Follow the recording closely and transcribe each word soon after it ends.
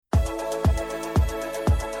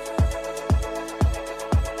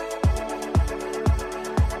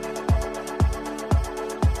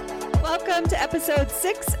welcome to episode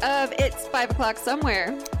 6 of It's 5 O'Clock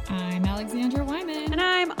Somewhere. I'm Alexandra Wyman. And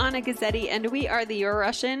I'm Anna Gazzetti, and we are the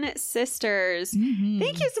Russian Sisters. Mm-hmm.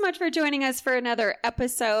 Thank you so much for joining us for another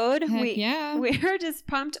episode. Yeah. We're just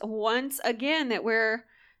pumped once again that we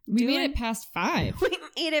made it past 5. We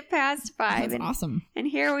made it past 5. That's awesome. And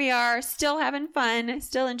here we are, still having fun,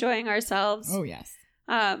 still enjoying ourselves. Oh, yes.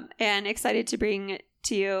 And excited to bring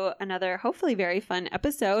to you another, hopefully, very fun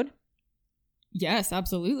episode. Yes,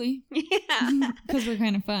 absolutely. Yeah. Because we're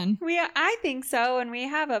kind of fun. I think so. And we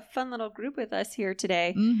have a fun little group with us here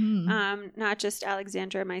today. Mm-hmm. Not just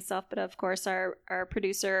Alexandra and myself, but of course our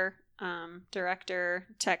producer, director,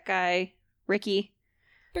 tech guy, Ricky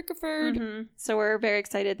Bickford. Mm-hmm. So we're very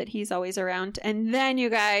excited that he's always around. And then you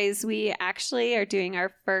guys, we actually are doing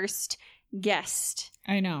our first guest.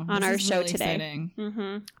 I know. On our show really today. Exciting.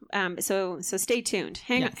 Mm-hmm. So stay tuned.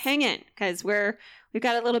 Hang in, because we've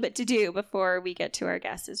got a little bit to do before we get to our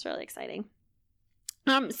guest. It's really exciting.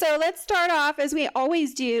 So let's start off as we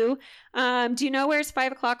always do. Do you know where's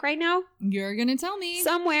 5 o'clock right now? You're gonna tell me.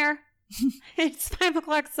 Somewhere. It's 5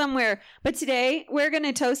 o'clock somewhere. But today we're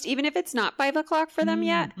gonna toast, even if it's not 5 o'clock for them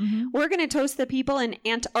yet. Mm-hmm. We're gonna toast the people in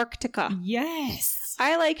Antarctica. Yes.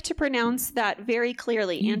 I like to pronounce that very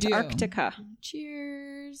clearly. You Antarctica. Do.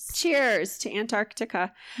 Cheers. Cheers to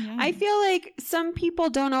Antarctica. Yeah. I feel like some people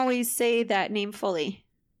don't always say that name fully.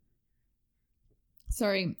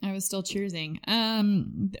 Sorry, I was still cheersing.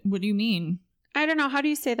 What do you mean? I don't know. How do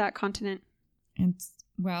you say that continent?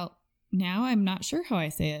 Well, now I'm not sure how I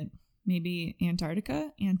say it. Maybe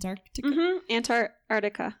Antarctica? Antarctica? Mm-hmm.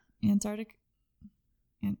 Antarctica. Antarctica?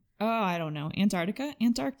 I don't know. Antarctica?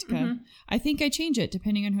 Antarctica. Mm-hmm. I think I change it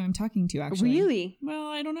depending on who I'm talking to, actually. Really? Well,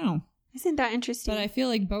 I don't know. Isn't that interesting? But I feel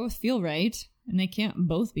like both feel right, and they can't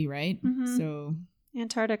both be right. Mm-hmm. So,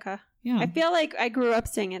 Antarctica. yeah. I feel like I grew up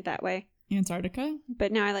saying it that way. Antarctica?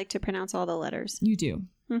 But now I like to pronounce all the letters. You do.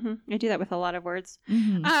 Mm-hmm. I do that with a lot of words.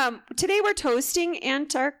 Mm-hmm. Today we're toasting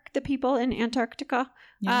the people in Antarctica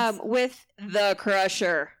Yes. with the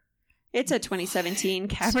Crusher. It's a 2017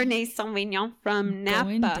 Cabernet Sauvignon from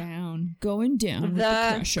Napa. Going down with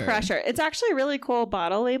the Crusher. It's actually a really cool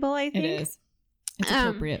bottle label, I think. It is. It's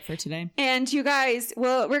appropriate for today. And you guys,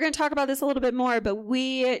 well, we're going to talk about this a little bit more, but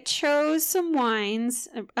we chose some wines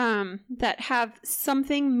that have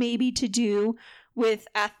something maybe to do with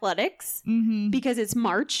athletics because it's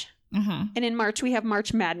March. Uh-huh. And in March, we have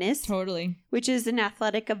March Madness. Totally. Which is an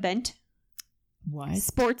athletic event. What?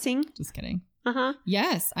 Sportsing. Just kidding. Uh-huh.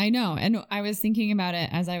 Yes, I know. And I was thinking about it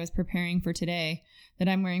as I was preparing for today that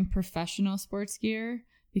I'm wearing professional sports gear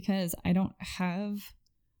because I don't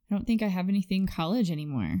think I have anything college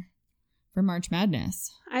anymore for March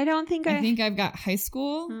Madness. I think I've got high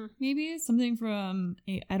school, maybe something from,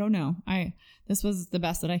 I don't know. This was the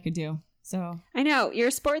best that I could do. So I know you're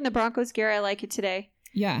sporting the Broncos gear. I like it today.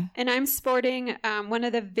 Yeah. And I'm sporting one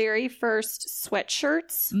of the very first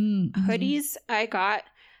sweatshirts, hoodies I got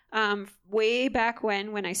way back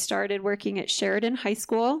when I started working at Sheridan High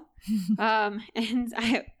School. And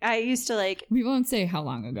I used to we won't say how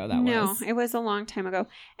long ago that was. No, it was a long time ago.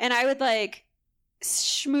 And I would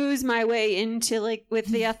schmooze my way into with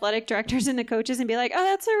the athletic directors and the coaches and be like, oh,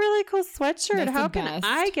 that's a really cool sweatshirt. How can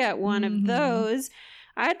I get one of those?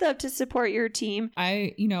 I'd love to support your team.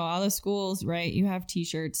 All the schools, right? You have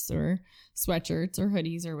t-shirts or sweatshirts or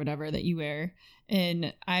hoodies or whatever that you wear.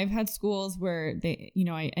 And I've had schools where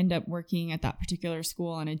I end up working at that particular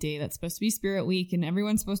school on a day that's supposed to be Spirit Week and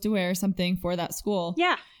everyone's supposed to wear something for that school.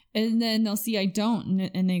 Yeah. And then they'll see I don't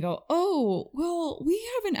and they go, oh, well, we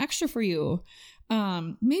have an extra for you.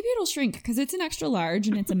 Maybe it'll shrink because it's an extra large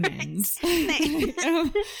and it's a men's. And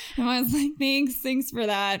I was like, thanks for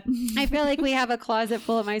that. I feel like we have a closet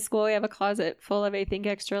full at my school. We have a closet full of, I think,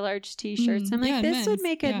 extra large t-shirts. I'm like, this would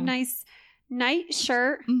make a nice night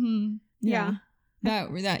shirt. Mm-hmm. Yeah.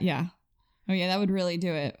 That, yeah. Oh yeah, that would really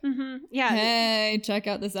do it. Mm-hmm. Yeah. Hey, check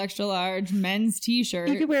out this extra large men's t-shirt.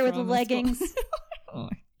 You could wear with leggings.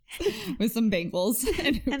 With some bangles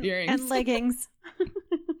and earrings. And leggings.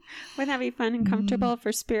 Wouldn't that be fun and comfortable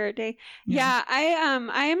for Spirit Day? Yeah, I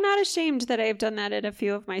am not ashamed that I've done that at a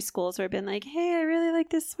few of my schools where I've been like, hey, I really like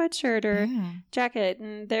this sweatshirt or jacket.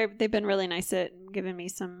 And they've been really nice at giving me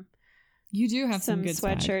some. You do have some good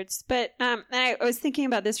sweatshirts. But I was thinking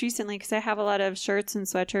about this recently because I have a lot of shirts and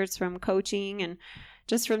sweatshirts from coaching and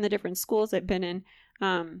just from the different schools I've been in.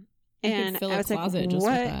 And fill I a was closet like, just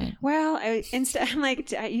what? With that. Well, I'm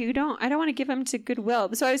like, I don't want to give them to Goodwill.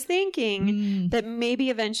 So I was thinking that maybe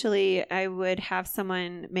eventually I would have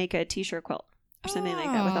someone make a t-shirt quilt or something like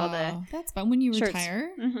that with all the That's fun. When you shirts.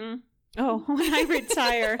 retire? Mm-hmm. Oh, when I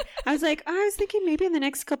retire. I was thinking maybe in the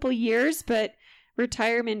next couple years, but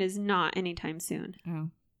Retirement is not anytime soon. Oh.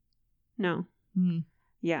 No. Mm.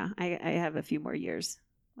 Yeah, I have a few more years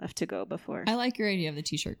left to go before. I like your idea of the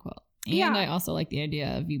t-shirt quilt. And Yeah. I also like the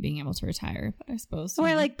idea of you being able to retire, but I suppose. So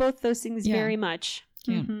I like both those things very much.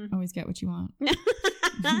 Can't always get what you want.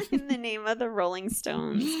 In the name of the Rolling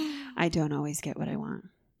Stones. I don't always get what I want.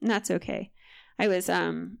 And that's okay.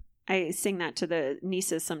 I sing that to the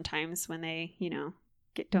nieces sometimes when they, don't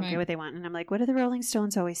get what they want. And I'm like, what do the Rolling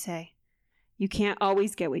Stones always say? You can't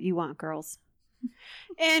always get what you want, girls.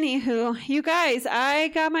 Anywho, you guys, I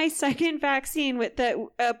got my second vaccine with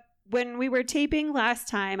when we were taping last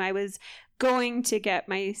time. I was going to get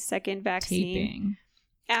my second vaccine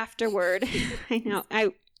afterward. I know.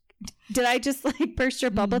 Did I just burst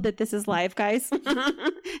your bubble that this is live, guys?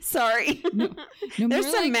 Sorry. No,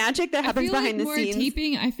 there's some magic that happens behind the scenes.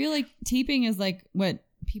 Taping, I feel like taping is like what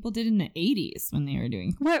people did in the 80s when they were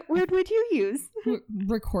doing. What word would you use?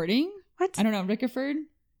 Recording? What? I don't know. Rickerford?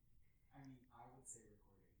 I would say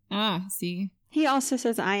recording. See? He also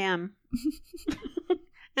says I am.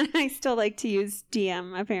 And I still like to use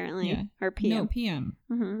DM, apparently. Yeah. Or PM. No, PM.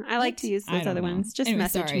 Mm-hmm. I like to use those other ones. Just anyway,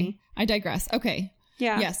 message me. I digress. Okay.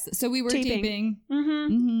 Yeah. Yes. So we were taping.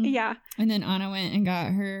 Mm-hmm. Yeah. And then Anna went and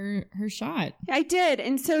got her shot. I did.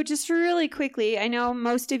 And so just really quickly, I know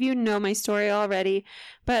most of you know my story already,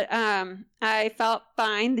 but I felt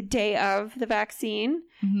fine the day of the vaccine.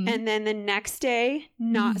 Mm-hmm. And then the next day,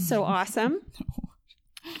 not so awesome. No.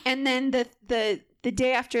 And then the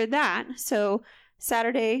day after that, so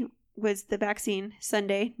Saturday was the vaccine,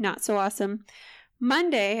 Sunday, not so awesome.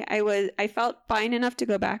 Monday, I felt fine enough to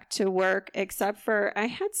go back to work, except for I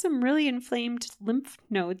had some really inflamed lymph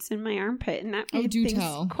nodes in my armpit, and that made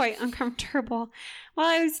things quite uncomfortable. While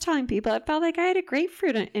I was telling people, it felt like I had a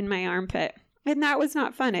grapefruit in my armpit, and that was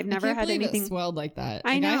not fun. I've never had anything it swelled like that.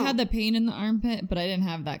 I know. I had the pain in the armpit, but I didn't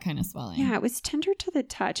have that kind of swelling. Yeah, it was tender to the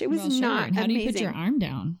touch. It was not amazing. How do you put your arm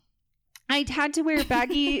down? I had to wear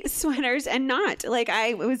baggy sweaters and not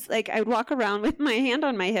I would walk around with my hand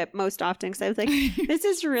on my hip most often because I was like, this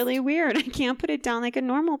is really weird. I can't put it down like a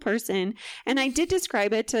normal person. And I did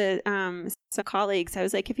describe it to some colleagues. I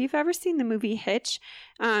was like, if you've ever seen the movie Hitch,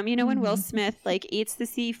 when Will Smith eats the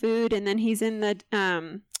seafood and then he's in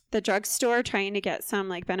the drugstore trying to get some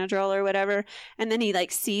Benadryl or whatever, and then he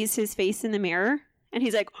sees his face in the mirror and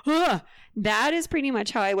he's like, ugh. That is pretty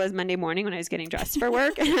much how I was Monday morning when I was getting dressed for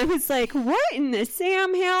work. And I was like, what in the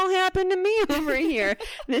Sam hell happened to me over here?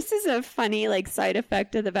 This is a funny side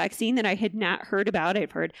effect of the vaccine that I had not heard about.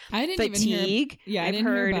 I've heard fatigue. I didn't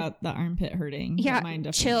hear about the armpit hurting. Yeah,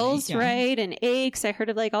 chills, right? And aches. I heard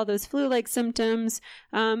of all those flu-like symptoms.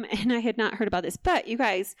 And I had not heard about this. But you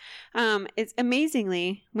guys, it's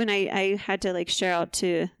amazingly, when I had to share out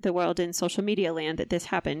to the world in social media land that this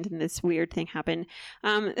happened and this weird thing happened,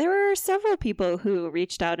 there were several people who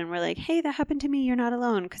reached out and were like, hey, that happened to me. You're not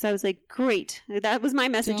alone. Because I was like, great. That was my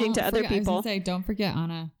messaging to other people. I was going to say, don't forget,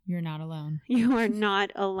 Anna, you're not alone. You are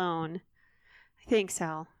not alone. Thanks,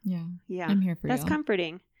 Al. Yeah. Yeah. I'm here for you. That's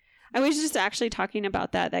comforting. I was just actually talking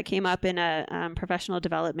about that. That came up in a professional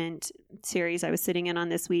development series I was sitting in on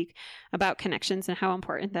this week about connections and how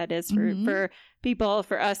important that is for people,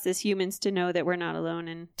 for us as humans, to know that we're not alone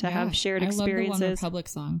and to have shared experiences. I love the One Republic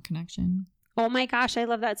song, Connection. Oh my gosh, I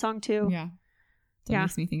love that song too. Yeah. That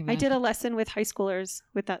makes me think of that. I did a lesson with high schoolers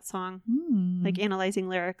with that song, analyzing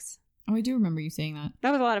lyrics. Oh, I do remember you saying that.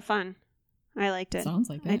 That was a lot of fun. I liked it. Sounds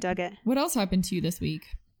like it. I dug it. What else happened to you this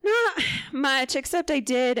week? Not much, except I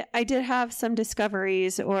did have some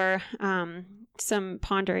discoveries or some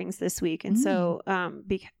ponderings this week. And so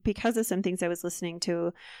because of some things I was listening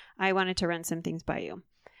to, I wanted to run some things by you.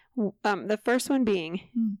 The first one being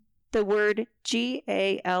the word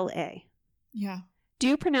Gala. Yeah. Do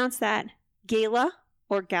you pronounce that gala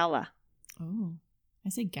or gala? Oh, I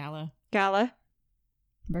say gala. Gala.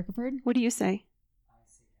 Berkeford? What do you say? I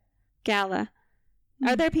say gala.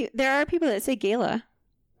 Are there are people that say gala,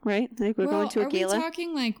 right? We're going to a gala. Are we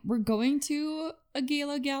talking we're going to a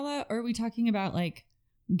gala, or are we talking about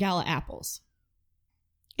gala apples?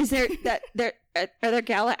 Is there are there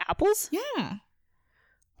gala apples? Yeah.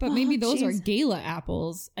 But maybe those are gala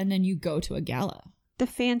apples, and then you go to a gala. The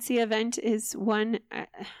fancy event is one,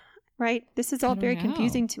 right? This is all very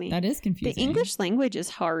confusing to me. That is confusing. The English language is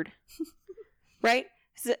hard, right?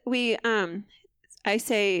 So I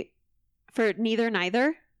say for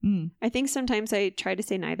neither. I think sometimes I try to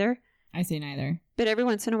say neither. I say neither. But every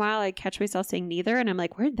once in a while I catch myself saying neither, and I'm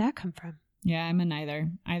like, where'd that come from? Yeah, I'm a neither.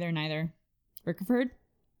 Either, neither. Berkeford?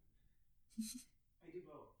 I do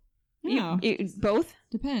both. You both?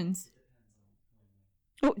 Depends.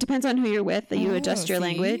 Oh, depends on who you're with that you adjust your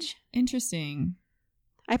language. Interesting.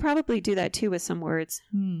 I probably do that too with some words.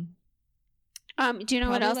 Do you know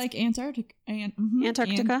what else? Like Antarctica.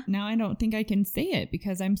 Antarctica. And now I don't think I can say it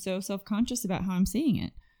because I'm so self-conscious about how I'm saying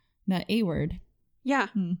it. That A word. Yeah.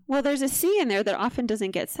 Well, there's a C in there that often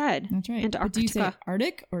doesn't get said. That's right. Antarctica. But do you say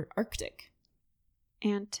Arctic or Arctic?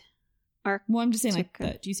 Well, I'm just saying, like,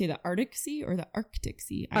 do you say the Arctic Sea or the Arctic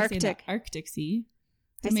Sea? I Arctic. say the Arctic Sea.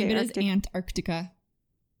 So I maybe it Arctic. is Antarctica.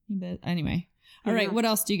 Anyway. All right. What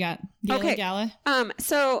else do you got? Gala?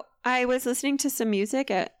 So I was listening to some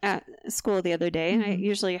music at school the other day, and I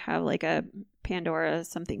usually have like a Pandora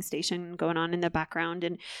something station going on in the background,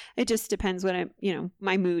 and it just depends when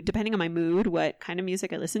my mood, depending on my mood, what kind of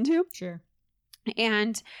music I listen to. Sure.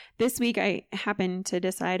 And this week I happened to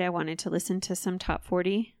decide I wanted to listen to some top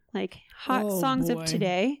 40 like hot songs of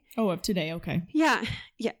today. Oh, of today. Okay. Yeah.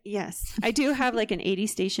 Yes. I do have like an 80s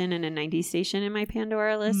station and a 90s station in my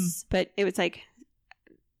Pandora lists, but it was like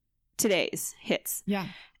today's hits. Yeah.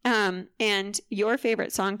 And your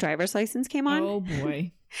favorite song, Driver's License, came on. Oh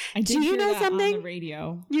boy. I did do you hear know that something? On the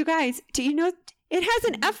radio. You guys, do you know it has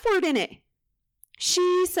an F word in it?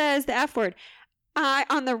 She says the F word.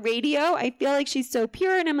 On the radio, I feel like she's so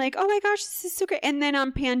pure, and I'm like, oh my gosh, this is so great. And then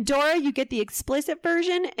on Pandora, you get the explicit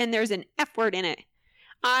version, and there's an F word in it.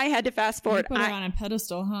 I had to fast forward. You put her on a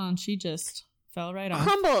pedestal, huh? And she just fell right off.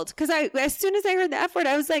 Crumbled, because as soon as I heard the F word,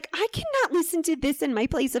 I was like, I cannot listen to this in my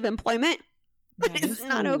place of employment. It's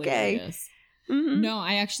not okay. No,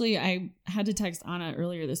 I had to text Anna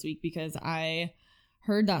earlier this week because I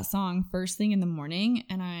heard that song first thing in the morning,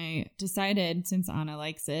 and I decided, since Anna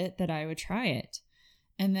likes it, that I would try it.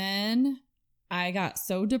 And then I got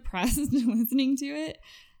so depressed listening to it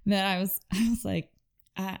that I was like,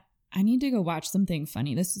 I need to go watch something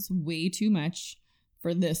funny. This is way too much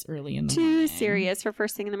for this early in the morning. Too serious for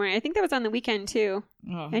first thing in the morning. I think that was on the weekend too.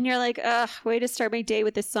 Oh. And you're like, ugh, way to start my day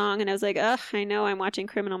with this song. And I was like, ugh, I know, I'm watching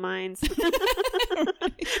Criminal Minds.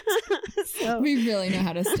 So, we really know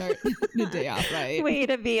how to start the day off right. Way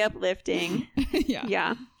to be uplifting.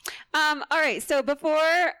 Yeah. All right. So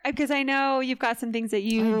because I know you've got some things that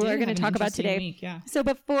you are going to talk about today. Week, yeah. So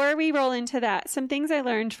before we roll into that, some things I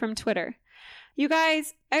learned from Twitter. You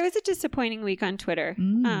guys, it was a disappointing week on Twitter.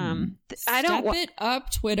 Step it up,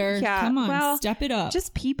 Twitter. Yeah, come on, step it up.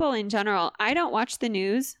 Just people in general. I don't watch the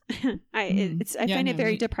news. I find it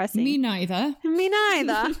very depressing. Me neither.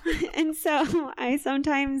 And so I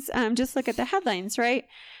sometimes just look at the headlines, right?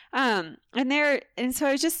 And so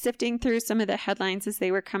I was just sifting through some of the headlines as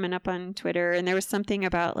they were coming up on Twitter, and there was something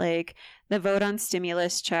about like the vote on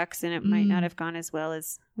stimulus checks, and it might not have gone as well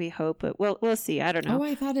as we hope, but we'll see. I don't know. Oh,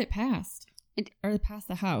 I thought it passed. Or past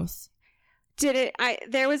the House. Did it?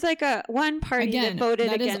 There was like one party that voted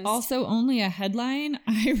against. That is also only a headline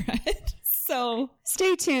I read. So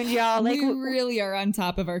stay tuned, y'all. Like, we really are on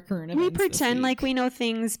top of our current events. We pretend like we know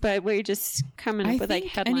things, but we're just coming up with like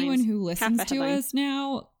headlines. Anyone who listens to us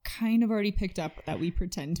now kind of already picked up that we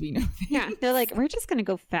pretend we know things. Yeah, they're like, we're just gonna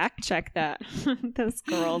go fact check that. Those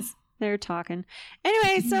girls, they're talking.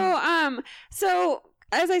 Anyway, so.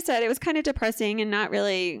 As I said, it was kind of depressing and not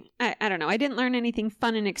really, I don't know. I didn't learn anything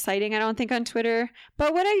fun and exciting, I don't think, on Twitter.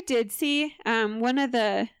 But what I did see, one of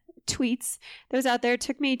the tweets that was out there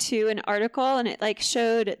took me to an article, and it like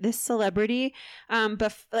showed this celebrity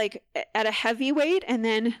like at a heavyweight, and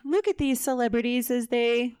then look at these celebrities as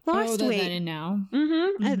they lost weight. Then and now.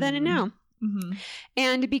 Then and now.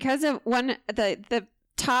 And because of the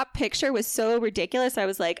top picture was so ridiculous, I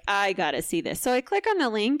was like, I gotta see this. So I click on the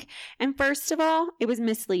link, and first of all, it was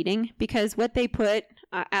misleading because what they put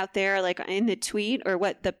out there, like in the tweet, or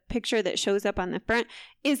what the picture that shows up on the front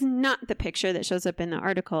is not the picture that shows up in the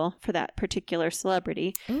article for that particular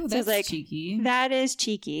celebrity. Oh, that's like cheeky. That is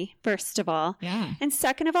cheeky, first of all. Yeah. And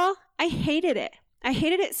second of all, I hated it. I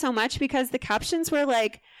hated it so much because the captions were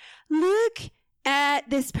like, look at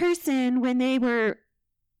this person when they were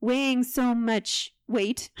weighing so much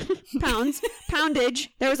weight, poundage.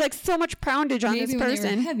 There was like so much poundage on this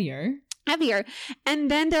person. Heavier. And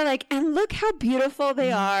then they're like, and look how beautiful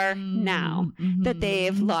they are now that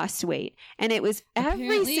they've lost weight. And it was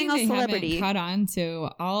every single celebrity caught on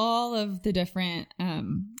to all of the different,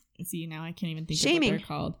 see, now I can't even think of what they're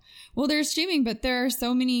called. Well, there's shaming, but there are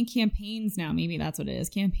so many campaigns now. Maybe that's what it is.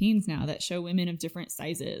 Campaigns now that show women of different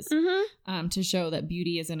sizes to show that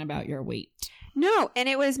beauty isn't about your weight. No, and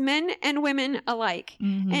it was men and women alike.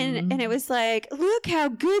 And it was like, look how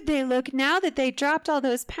good they look now that they dropped all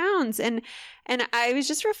those pounds. And I was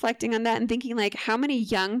just reflecting on that and thinking like how many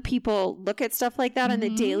young people look at stuff like that on the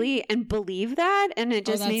daily and believe that. And it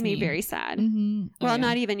just made me very sad. Well,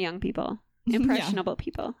 not even young people. Impressionable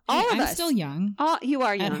people. All of us. I'm still young. You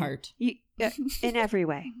are young. At heart. In every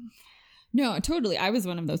way. No, totally. I was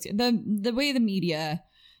one of those. The way the media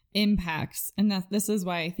impacts, and this is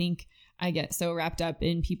why I think I get so wrapped up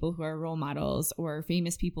in people who are role models or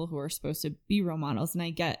famous people who are supposed to be role models. And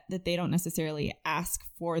I get that they don't necessarily ask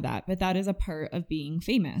for that, but that is a part of being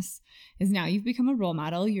famous, is now you've become a role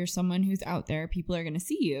model. You're someone who's out there. People are going to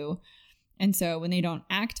see you. And so when they don't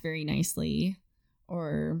act very nicely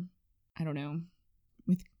or, I don't know,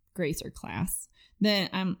 with grace or class, then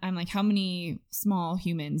I'm like, how many small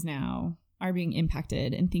humans now are being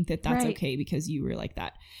impacted and think that that's okay because you were like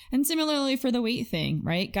that? And similarly for the weight thing,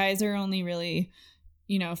 right? Guys are only really,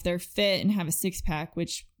 if they're fit and have a 6-pack,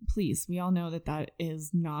 which please, we all know that is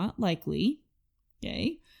not likely.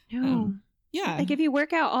 Yay. No. Yeah. Like if you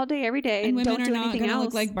work out all day, every day, and women don't do anything else,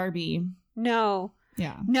 look like Barbie. No.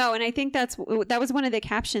 Yeah. No, and I think that was one of the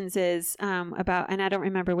captions is about, and I don't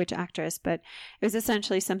remember which actress, but it was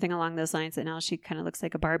essentially something along those lines that now she kind of looks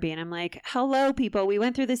like a Barbie. And I'm like, hello, people. We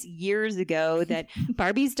went through this years ago that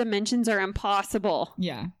Barbie's dimensions are impossible.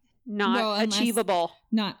 Yeah. Not achievable.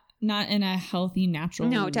 Not in a healthy, natural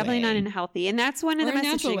way. No, definitely not in a healthy. And that's one of the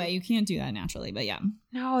messages. natural way. You can't do that naturally, but yeah.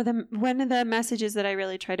 No, one of the messages that I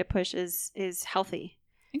really try to push is healthy.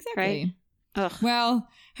 Exactly. Right? Ugh. Well,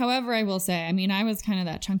 however, I will say, I mean, I was kind of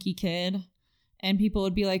that chunky kid, and people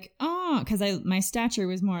would be like, oh, because my stature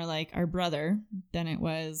was more like our brother than it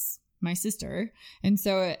was my sister. And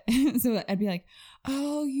so I'd be like,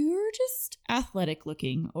 oh, you're just athletic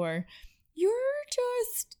looking, or you're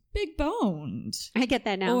just big boned. I get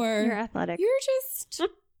that now. Or you're athletic. You're just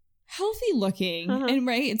healthy looking. Uh-huh. And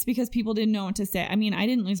it's because people didn't know what to say. I mean, I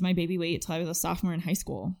didn't lose my baby weight until I was a sophomore in high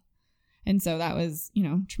school. And so that was,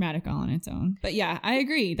 traumatic all on its own. But yeah, I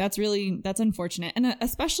agree. That's unfortunate. And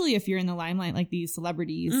especially if you're in the limelight like these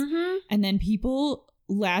celebrities, mm-hmm. and then people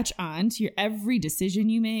latch on to your every decision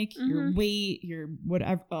you make, mm-hmm. your weight, your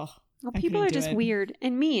whatever. Oh, well, people are just weird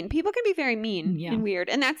and mean. People can be very mean and weird.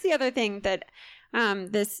 And that's the other thing that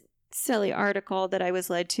this silly article that I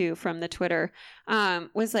was led to from the Twitter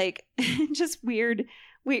was like just weird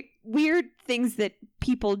things that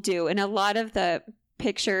people do. And a lot of the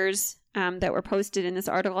pictures that were posted in this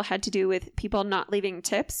article had to do with people not leaving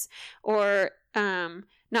tips or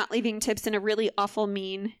not leaving tips in a really awful,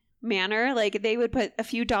 mean manner. Like they would put a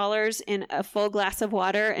few dollars in a full glass of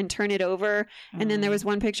water and turn it over. And then there was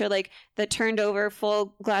one picture like the turned over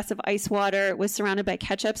full glass of ice water was surrounded by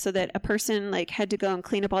ketchup so that a person like had to go and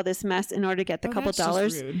clean up all this mess in order to get the couple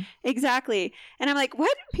dollars. Exactly. And I'm like,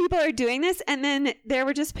 what? People are doing this? And then there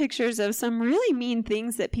were just pictures of some really mean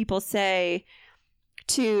things that people say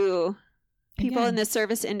to people in the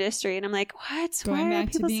service industry. And I'm like, what? Why are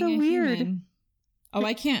people so weird? Human. Oh,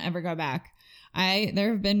 I can't ever go back.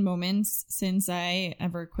 There have been moments since I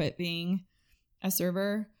ever quit being a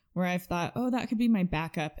server where I've thought, oh, that could be my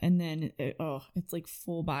backup. And then it's like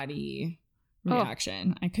full body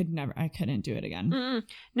reaction. I couldn't do it again. Mm-mm.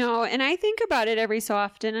 No. And I think about it every so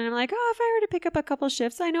often and I'm like, oh, if I were to pick up a couple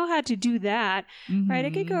shifts, I know how to do that. Mm-hmm. Right.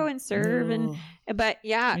 I could go and serve but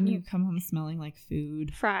yeah. When you come home smelling like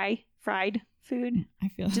food. Fried food. I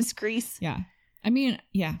feel just grease. Yeah. I mean,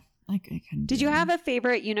 yeah. Like I couldn't. Did you have a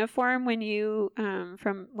favorite uniform when you,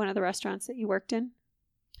 from one of the restaurants that you worked in?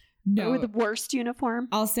 No. Or the worst uniform?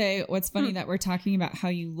 I'll say what's funny that we're talking about how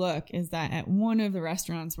you look is that at one of the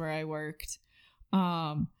restaurants where I worked,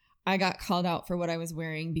 I got called out for what I was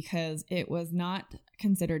wearing because it was not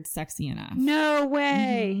considered sexy enough. No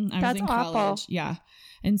way. Mm-hmm. I was in college. Yeah.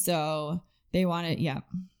 And so they wanted,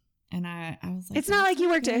 And I was like, it's not like you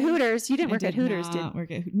worked at Hooters. You didn't work at Hooters, did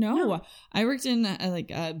you? No, I worked in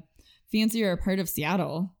a fancier part of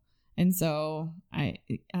Seattle. And so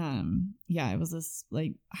it was this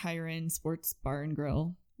like higher end sports bar and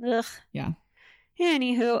grill. Ugh. Yeah.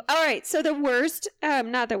 Anywho, all right. So the worst,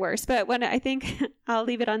 not the worst, but when I think I'll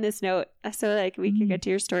leave it on this note so like we can get to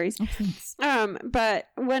your stories. Oh, thanks. But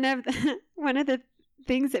one of the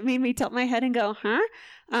things that made me tilt my head and go, huh?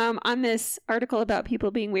 On this article about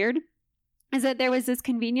people being weird is that there was this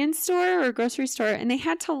convenience store or grocery store and they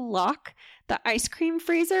had to lock the ice cream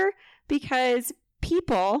freezer because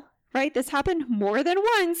people, right? This happened more than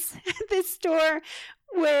once at this store,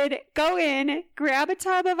 would go in, grab a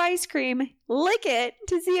tub of ice cream, lick it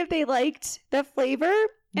to see if they liked the flavor.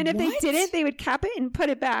 And if they didn't, they would cap it and put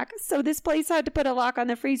it back. So this place had to put a lock on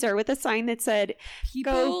the freezer with a sign that said,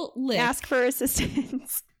 go ask for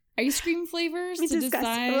assistance. Ice cream flavors to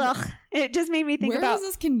decide. Ugh. It just made me think where was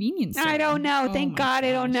this convenience store? I don't know. Thank God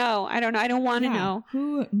I don't know. I don't know. I don't want to know.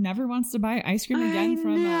 Who never wants to buy ice cream again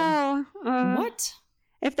from what?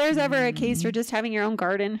 If there's ever a case for just having your own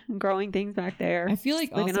garden and growing things back there. I feel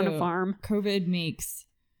like living also on a farm. COVID makes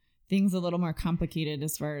things a little more complicated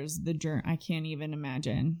as far as the I can't even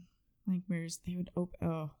imagine. Like they would open.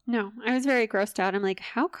 Oh. No, I was very grossed out. I'm like,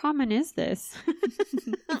 how common is this?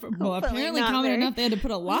 Well, apparently common enough they had to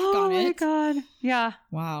put a lock on it. Oh my God. Yeah.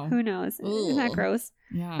 Wow. Who knows? Ugh. Isn't that gross?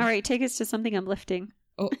 Yeah. All right, take us to something uplifting.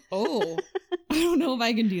 Oh. I don't know if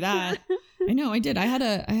I can do that. I know I did. I had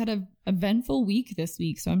a eventful week this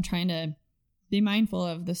week, so I'm trying to be mindful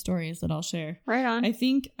of the stories that I'll share. Right on. I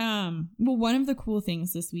think one of the cool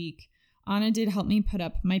things this week, Anna did help me put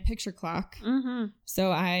up my picture clock. Mm-hmm.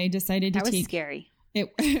 So I decided to take... That was scary.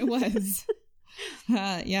 It was.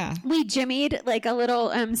 Yeah. We jimmied like a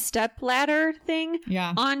little step ladder thing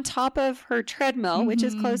on top of her treadmill, which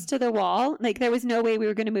is close to the wall. Like there was no way we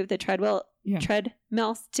were going to move the treadmill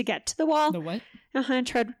to get to the wall. The what?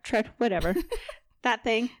 Tread, whatever. That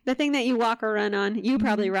thing. The thing that you walk or run on. You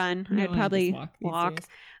probably run. No, I'd probably walk.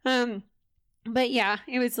 But yeah,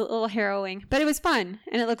 it was a little harrowing, but it was fun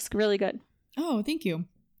and it looks really good. Oh, thank you.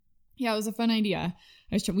 Yeah, it was a fun idea.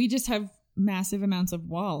 We just have massive amounts of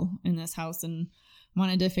wall in this house and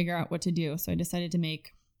wanted to figure out what to do. So I decided to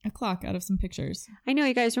make a clock out of some pictures. I know,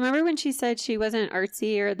 you guys remember when she said she wasn't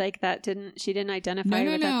artsy or like that she didn't identify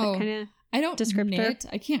with that kind of I don't descriptor? Knit.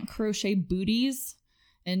 I can't crochet booties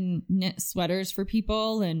and knit sweaters for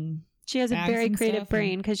people, and she has a very creative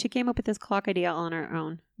brain because she came up with this clock idea on her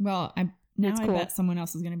own. Well, I bet someone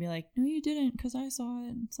else is going to be like, no, you didn't, because I saw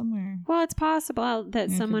it somewhere. Well, it's possible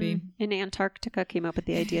that someone in Antarctica came up with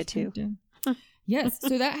the idea too. Yes.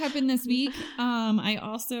 So that happened this week. I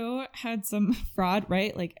also had some fraud,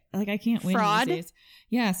 right? Like I can't win these days.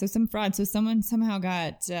 Yeah. So some fraud. So someone somehow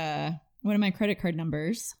got one of my credit card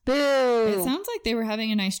numbers. Boo. It sounds like they were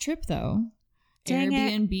having a nice trip though. Dang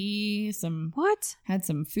Airbnb, had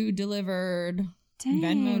some food delivered. Dang.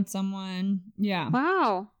 Venmoed someone. Yeah.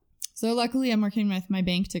 Wow. So luckily I'm working with my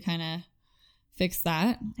bank to kind of fix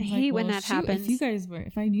that. I hate when that happens.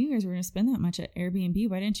 If I knew you guys were going to spend that much at Airbnb,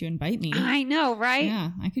 why didn't you invite me? I know, right?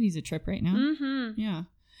 Yeah. I could use a trip right now. Mm-hmm. Yeah.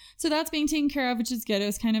 So that's being taken care of, which is good. It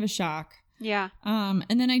was kind of a shock. Yeah.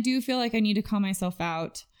 And then I do feel like I need to call myself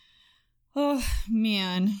out. Oh,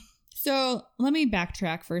 man. So let me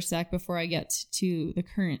backtrack for a sec before I get to the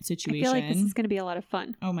current situation. I feel like this is going to be a lot of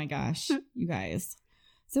fun. Oh my gosh, you guys.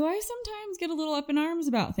 So I sometimes get a little up in arms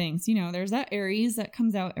about things. You know, there's that Aries that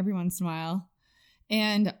comes out every once in a while.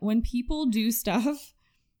 And when people do stuff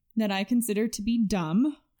that I consider to be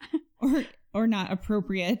dumb or not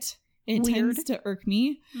appropriate, it tends to irk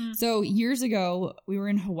me. Mm. So years ago, we were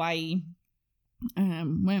in Hawaii,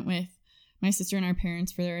 went with my sister and our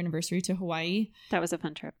parents for their anniversary to Hawaii. That was a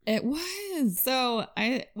fun trip. It was. So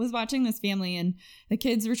I was watching this family and the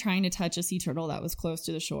kids were trying to touch a sea turtle that was close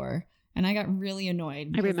to the shore. And I got really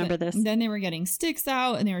annoyed. I remember this. Then they were getting sticks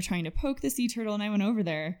out and they were trying to poke the sea turtle. And I went over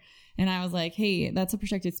there and I was like, hey, that's a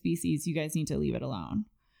protected species. You guys need to leave it alone.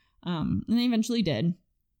 And they eventually did.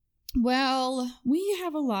 Well, we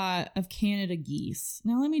have a lot of Canada geese.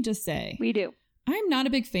 Now, let me just say. We do. I'm not a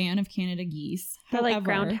big fan of Canada geese. They're like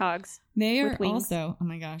groundhogs. They are also, oh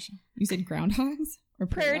my gosh. You said groundhogs? Or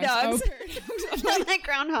prairie dogs. Oh, prairie dogs. They're like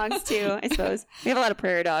groundhogs too, I suppose. We have a lot of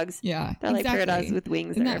prairie dogs. Yeah. They're like prairie dogs with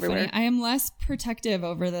wings. They're everywhere. Funny? I am less protective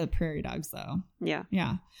over the prairie dogs though. Yeah.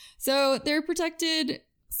 Yeah. So they're protected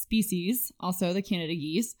species, also the Canada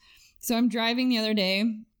geese. So I'm driving the other day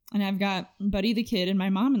and I've got Buddy the kid and my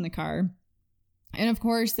mom in the car. And of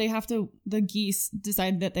course, the geese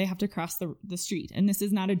decide that they have to cross the street. And this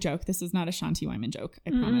is not a joke. This is not a Shanti Wyman joke, I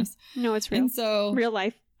promise. No, it's real. And so real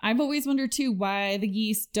life. I've always wondered too why the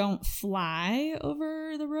geese don't fly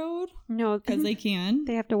over the road. No, because they can.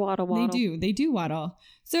 They have to waddle. They do waddle.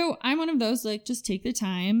 So I'm one of those, like, just take the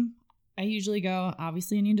time. I usually go,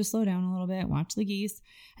 obviously I need to slow down a little bit, watch the geese.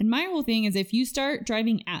 And my whole thing is if you start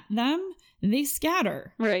driving at them, they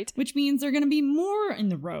scatter. Right. Which means they're going to be more in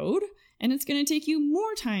the road. And it's going to take you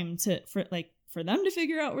more time for them to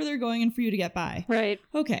figure out where they're going and for you to get by. Right.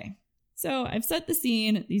 Okay. So I've set the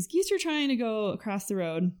scene. These geese are trying to go across the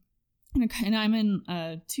road. And I'm in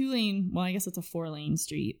a 2-lane, well, I guess it's a 4-lane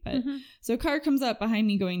street. But so a car comes up behind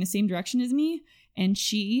me going the same direction as me. And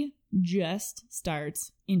she just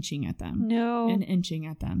starts inching at them. No. And inching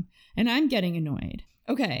at them. And I'm getting annoyed.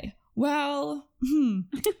 Okay. Well,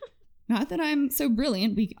 not that I'm so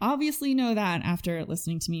brilliant. We obviously know that after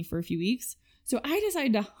listening to me for a few weeks. So I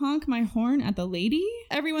decided to honk my horn at the lady.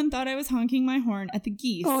 Everyone thought I was honking my horn at the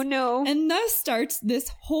geese. Oh, no. And thus starts this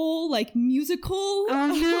whole, like, musical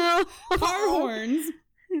car horns.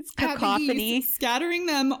 It's cacophony. Scattering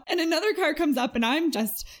them. And another car comes up and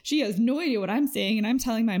she has no idea what I'm saying. And I'm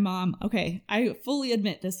telling my mom, okay, I fully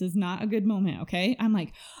admit this is not a good moment, okay? I'm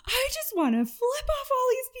like, I just want to flip off all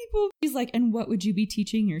these people. She's like, and what would you be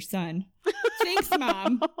teaching your son? thanks,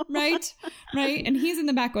 Mom. Right? And he's in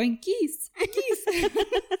the back going, geese.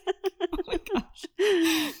 Oh my gosh.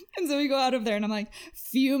 And so we go out of there and I'm like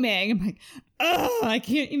fuming. I'm like, oh, I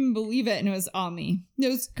can't even believe it. And it was all me. It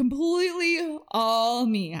was completely all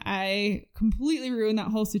me. I completely ruined that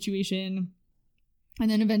whole situation. And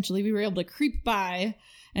then eventually we were able to creep by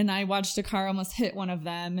and I watched a car almost hit one of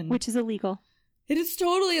them. And which is illegal. It is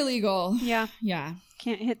totally illegal. Yeah. Yeah.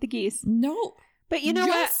 Can't hit the geese. No. But you know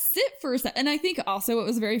just what? Sit for a second. And I think also what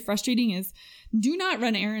was very frustrating is do not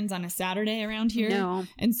run errands on a Saturday around here. No.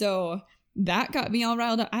 And so that got me all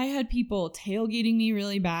riled up. I had people tailgating me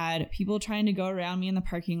really bad. People trying to go around me in the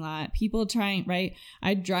parking lot. People trying, right?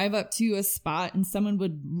 I'd drive up to a spot and someone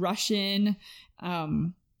would rush in.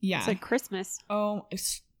 Yeah. It's like Christmas. Oh,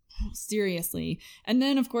 seriously. And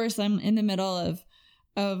then, of course, I'm in the middle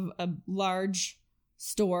of a large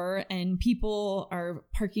store and people are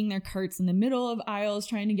parking their carts in the middle of aisles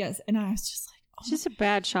trying to get, and I was just like, oh, it's just a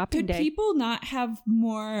bad shopping day. Could people not have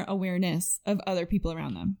more awareness of other people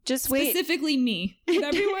around them? Just wait. Specifically me. Could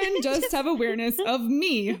everyone just have awareness of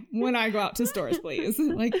me when I go out to stores, please?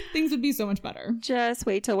 Like, things would be so much better. Just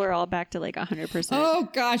wait till we're all back to like 100%. Oh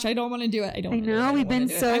gosh, I don't want to do it. I know, we've been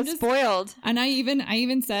so spoiled. And I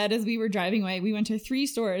even said as we were driving away, we went to 3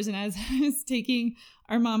 stores, and as I was taking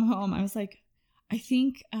our mom home, I was like, I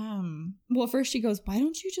think, well, first she goes, why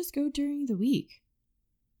don't you just go during the week?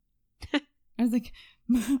 I was like,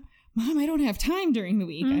 Mom, I don't have time during the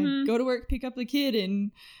week. I go to work, pick up the kid,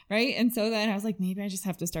 and right. And so then I was like, maybe I just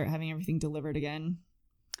have to start having everything delivered again.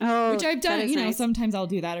 Oh, which I've done. You know, nice. Sometimes I'll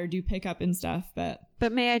do that or do pickup and stuff. But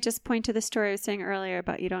may I just point to the story I was saying earlier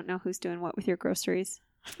about you don't know who's doing what with your groceries?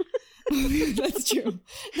 That's true.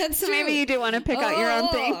 That's so true. Maybe you do want to pick out your own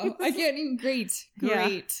thing. I can't even. Great.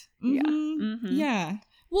 Yeah. Yeah.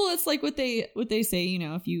 Well, it's like what they say, you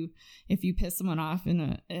know, if you piss someone off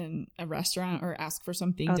in a restaurant or ask for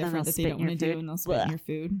something different that they don't want to do, and they'll spit in your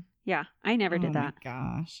food. Yeah, I never did that. Oh my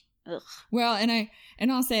gosh. Ugh. Well,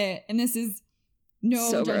 and I'll say it, and this is no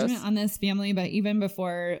So judgment gross. on this family, but even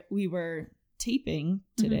before we were taping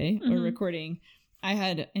today or recording, I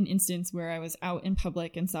had an instance where I was out in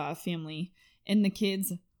public and saw a family, and the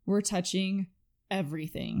kids were touching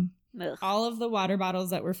everything. Ugh. All of the water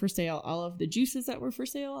bottles that were for sale, all of the juices that were for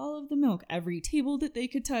sale, all of the milk, every table that they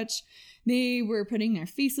could touch. They were putting their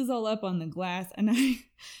faces all up on the glass, and I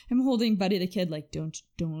am holding Buddy the kid like, don't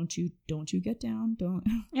you get down, don't.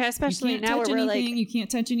 Yeah, especially now where we're like, you can't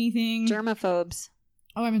touch anything. Germaphobes.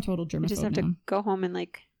 Oh, I'm a total germaphobe. I just have to go home and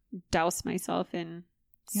like douse myself in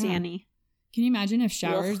Sani. Can you imagine if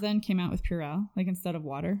showers then came out with Purell, like instead of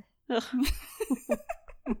water?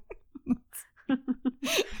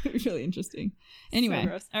 Really interesting. Anyway,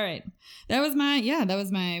 So all right. That was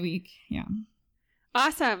my week. Yeah.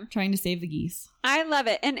 Awesome. Trying to save the geese. I love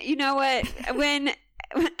it. And you know what? When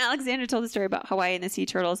Alexander told the story about Hawaii and the sea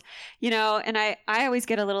turtles, you know, and I always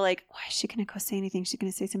get a little like, why is she going to go say anything? She's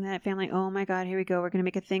going to say something to that family. Oh my God, here we go. We're going to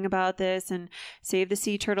make a thing about this and save the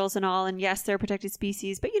sea turtles and all. And yes, they're a protected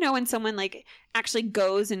species. But you know, when someone like actually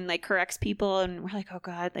goes and like corrects people and we're like, oh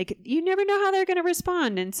God, like you never know how they're going to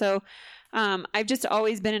respond. And so I've just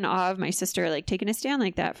always been in awe of my sister, like taking a stand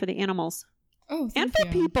like that for the animals. Oh, and for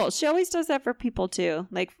people. She always does that for people too,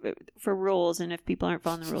 like for rules. And if people aren't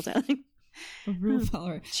following the rules, I like a rule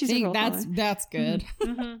follower. She's a rule follower. That's good.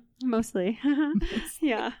 Mostly.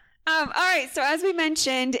 Yeah. All right. So as we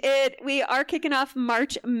mentioned, we are kicking off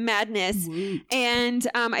March Madness. Woot. And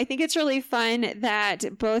I think it's really fun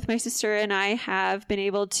that both my sister and I have been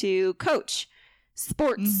able to coach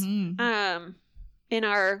sports in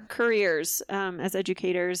our careers as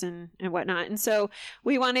educators and whatnot. And so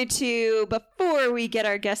we wanted to, before we get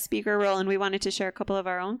our guest speaker rolling, we wanted to share a couple of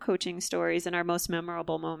our own coaching stories and our most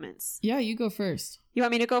memorable moments. Yeah, you go first. You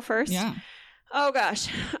want me to go first? Yeah. Oh, gosh.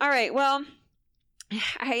 All right. Well,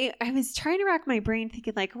 I was trying to rack my brain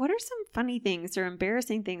thinking, like, what are some funny things or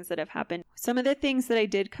embarrassing things that have happened? Some of the things that I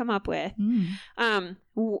did come up with.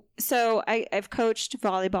 So I've coached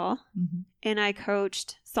volleyball and I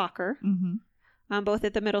coached soccer. Both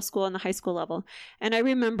at the middle school and the high school level. And I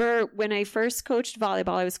remember when I first coached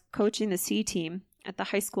volleyball, I was coaching the C team at the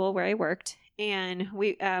high school where I worked. And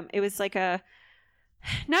it was like a,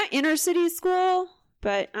 not inner city school,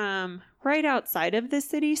 but right outside of the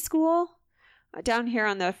city school, down here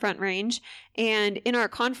on the Front Range. And in our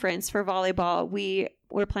conference for volleyball, we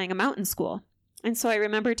were playing a mountain school. And so I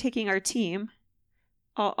remember taking our team,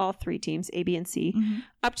 all 3 teams, A, B, and C,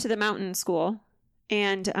 up to the mountain school.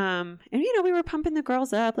 And you know, we were pumping the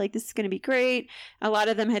girls up like, this is going to be great. A lot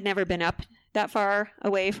of them had never been up that far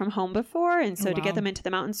away from home before. And so to get them into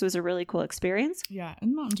the mountains was a really cool experience. Yeah.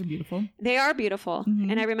 And the mountains are beautiful. They are beautiful.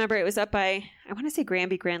 And I remember it was up by, I want to say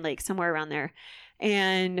Granby, Grand Lake, somewhere around there.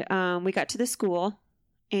 And we got to the school.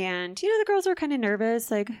 And, you know, the girls were kind of nervous.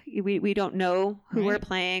 Like, we don't know who we're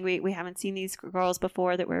playing. We haven't seen these girls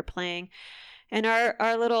before that we're playing. And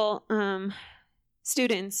our little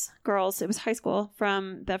students, girls, it was high school,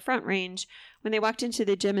 from the Front Range, when they walked into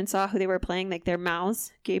the gym and saw who they were playing, like their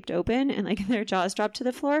mouths gaped open and like their jaws dropped to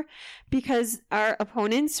the floor, because our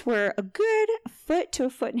opponents were a good foot to a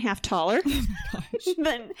foot and a half taller. Oh my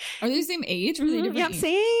gosh. Are they the same age? Or are they different? Yep,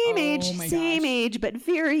 same age, but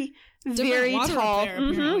very tall.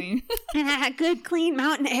 And I had good clean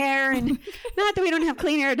mountain air, and not that we don't have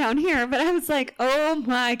clean air down here, but I was like, oh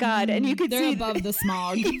my God. And you could see above the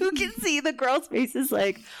smog. You could see the girls' faces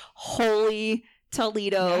like, holy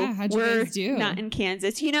Toledo. Yeah, how'd you guys do? Not in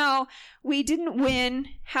Kansas. You know, we didn't win.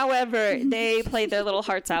 However, they played their little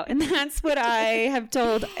hearts out. And that's what I have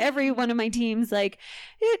told every one of my teams. Like,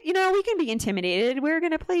 you know, we can be intimidated. We're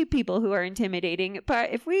going to play people who are intimidating. But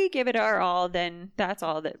if we give it our all, then that's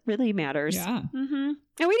all that really matters. Yeah. And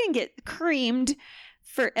we didn't get creamed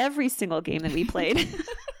for every single game that we played.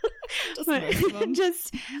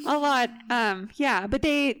 Just a lot. But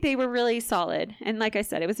they were really solid. And like I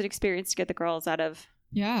said, it was an experience to get the girls out of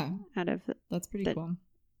that's pretty cool.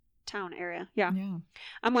 Town area. Yeah.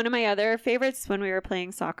 One of my other favorites when we were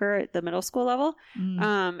playing soccer at the middle school level.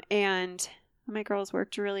 And my girls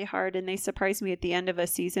worked really hard, and they surprised me at the end of a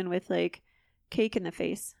season with like cake in the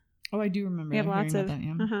face. Oh, I do remember. We have lots of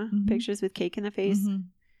pictures with cake in the face.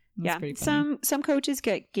 Yeah. Some coaches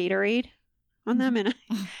get Gatorade on them, and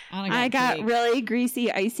I got really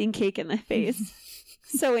greasy icing cake in the face.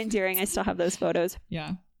 So endearing. I still have those photos.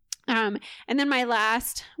 Yeah. And then my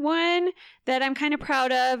last one that I'm kind of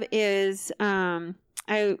proud of is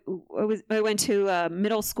I went to a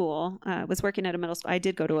middle school. Was working at a middle school. I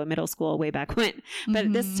did go to a middle school way back when,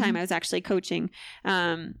 but this time I was actually coaching,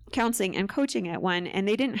 counseling and coaching at one, and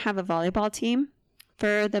they didn't have a volleyball team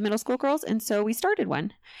for the middle school girls, and so we started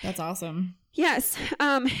one. That's awesome. Yes.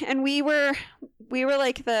 And we were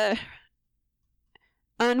like the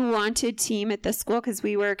unwanted team at the school because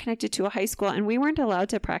we were connected to a high school, and we weren't allowed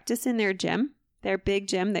to practice in their gym, their big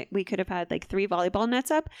gym that we could have had like 3 volleyball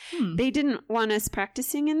nets up. They didn't want us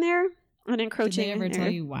practicing in there and encroaching. Did they ever tell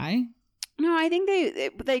you why? No, I think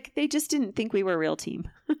they just didn't think we were a real team.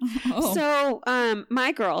 Oh. So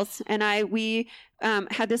my girls and we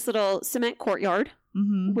had this little cement courtyard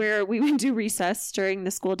where we would do recess during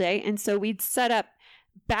the school day. And so we'd set up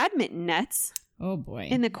badminton nets. Oh boy.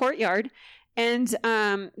 In the courtyard. And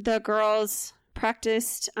the girls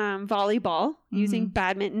practiced volleyball using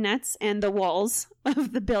badminton nets and the walls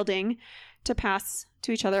of the building to pass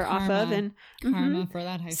to each other off of. And karma for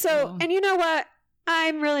that high school. So, and you know what?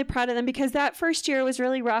 I'm really proud of them because that first year was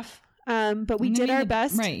really rough. But we did our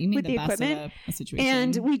best with the equipment.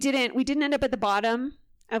 And we didn't end up at the bottom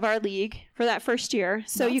of our league for that first year.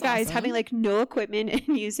 So that's you guys awesome. Having like no equipment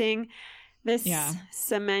and using this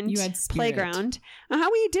cement playground.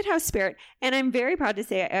 We did have spirit. And I'm very proud to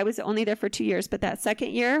say I was only there for 2 years, but that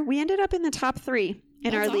second year we ended up in the top 3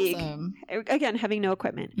 in our league. Again, having no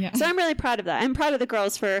equipment. Yeah. So I'm really proud of that. I'm proud of the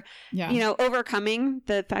girls for, overcoming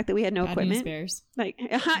the fact that we had no equipment. Like,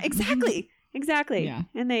 exactly. Exactly. Yeah.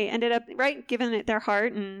 And they ended up giving it their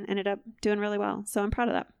heart and ended up doing really well. So I'm proud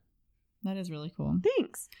of that. That is really cool.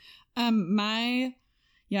 Thanks. My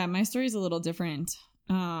story is a little different.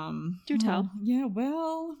 Do tell.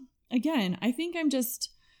 Well, again, I think I'm just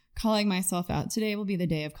calling myself out. Today will be the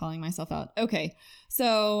day of calling myself out. Okay.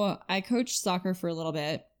 So I coached soccer for a little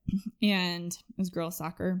bit, and it was girls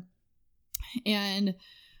soccer. And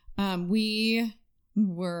we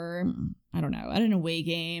were, I don't know, at an away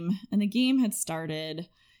game, and the game had started,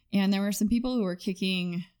 and there were some people who were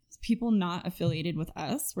kicking, people not affiliated with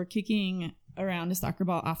us were kicking around a soccer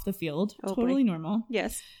ball off the field. Totally normal.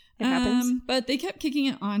 Yes. It happens. But they kept kicking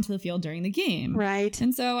it onto the field during the game. Right.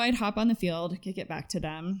 And so I'd hop on the field, kick it back to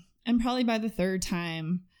them. And probably by the 3rd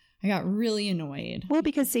time, I got really annoyed. Well,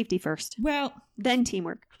 because safety first. Well. Then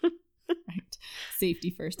teamwork. Right.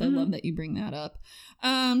 Safety first. I love that you bring that up.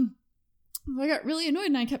 I got really annoyed,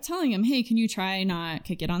 and I kept telling him, hey, can you try not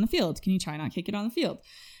kick it on the field? Can you try not kick it on the field?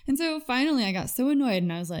 And so finally I got so annoyed,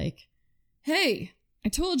 and I was like, hey, I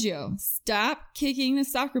told you, stop kicking the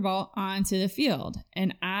soccer ball onto the field.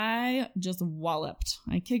 And I just walloped.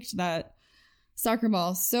 I kicked that soccer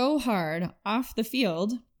ball so hard off the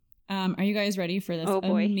field. Are you guys ready for this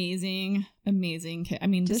amazing kick? I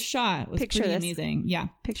mean, this shot was pretty amazing. Yeah.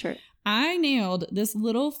 Picture it. I nailed this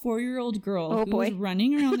little 4-year-old girl who was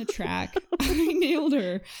running around the track. I nailed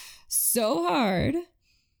her so hard.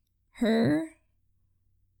 Her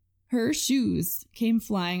shoes came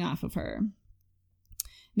flying off of her.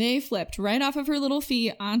 They flipped right off of her little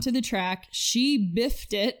feet onto the track. She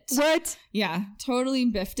biffed it. What? Yeah, totally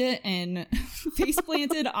biffed it and face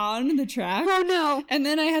planted on the track. Oh, no. And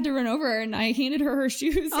then I had to run over her and I handed her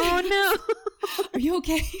shoes. Oh, no. Are you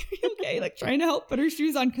okay? Are you okay? Like trying to help put her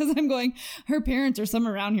shoes on because I'm going, her parents are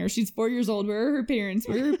somewhere around here. She's 4 years old. Where are her parents?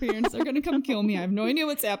 Where are her parents? They're going to come kill me. I have no idea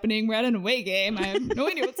what's happening. We're at an away game. I have no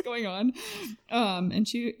idea what's going on. And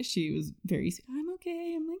she was very, I'm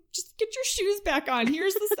okay. I'm like, just get your shoes back on.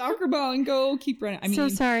 Here's the soccer ball and go keep running. I mean, so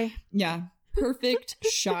sorry. Yeah. Perfect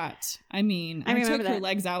shot. I mean, I took her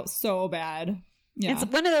legs out so bad. Yeah. It's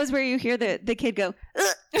one of those where you hear the kid go,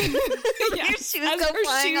 yeah. Your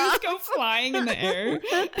shoes go flying in the air.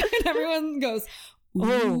 And everyone goes, ooh.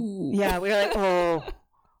 Oh. Yeah, we were like, oh.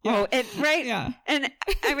 Yeah. Oh, and right. Yeah. And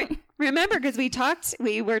I remember because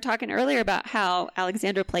we were talking earlier about how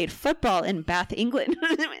Alexandra played football in Bath, England.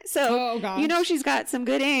 So, she's got some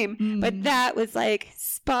good aim, but that was like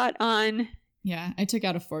spot on. Yeah. I took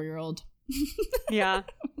out a 4-year-old. Yeah.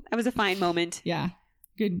 That was a fine moment. Yeah.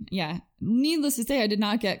 Good. Yeah. Needless to say, I did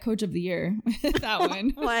not get Coach of the Year with that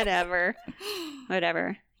one. Whatever.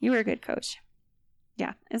 You were a good coach.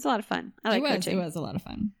 Yeah. It was a lot of fun. I like coaching. It was a lot of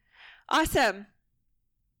fun. Awesome.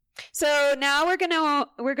 So now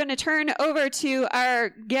we're gonna turn over to our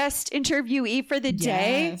guest interviewee for the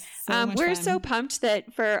day. We're so pumped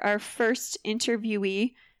that for our first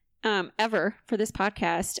interviewee ever for this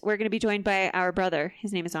podcast, we're going to be joined by our brother.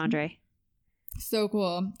 His name is Andre. So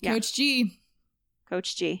cool. Yeah. Coach G.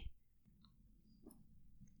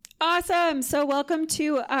 Awesome. So welcome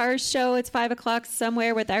to our show. It's 5:00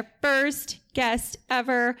 somewhere with our first guest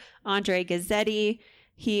ever, Andre Gazzetti.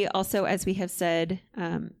 He also, as we have said,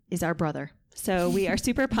 is our brother. So we are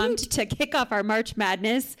super pumped to kick off our March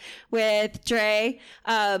Madness with Dre.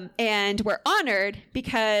 And we're honored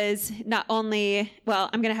because not only,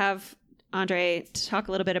 I'm going to have Andre to talk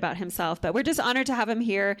a little bit about himself, but we're just honored to have him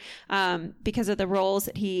here because of the roles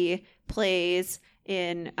that he plays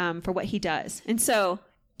in for what he does. And so,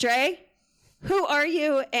 Dre, who are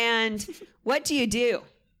you and what do you do?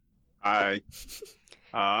 Hi,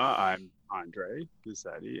 I'm Andre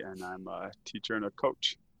Gazzetti, and I'm a teacher and a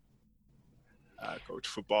coach. Coach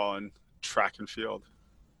football and track and field.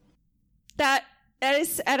 That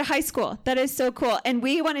is at a high school. That is so cool. And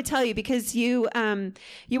we want to tell you because you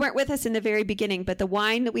weren't with us in the very beginning, but the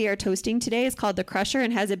wine that we are toasting today is called the Crusher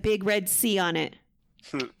and has a big red C on it.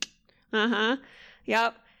 Uh-huh.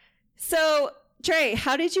 Yep. So, Trey,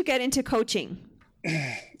 how did you get into coaching?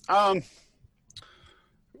 I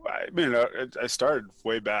started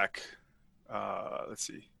way back.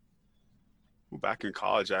 Back in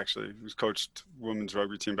college, actually. I was coached women's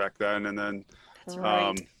rugby team back then, and then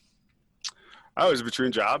I was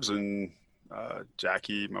between jobs, and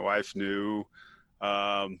Jackie, my wife, knew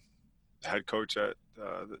head coach at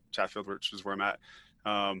the Chatfield, which is where I'm at.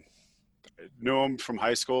 I knew him from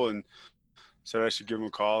high school and said I should give him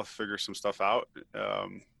a call, figure some stuff out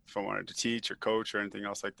if I wanted to teach or coach or anything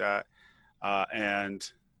else like that.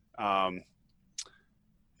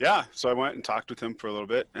 So I went and talked with him for a little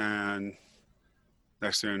bit, and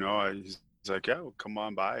next thing you know, he's like, yeah, well, come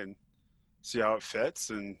on by and see how it fits.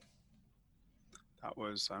 And that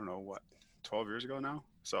was, 12 years ago now?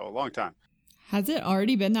 So a long time. Has it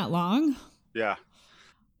already been that long? Yeah.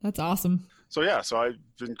 That's awesome. So I've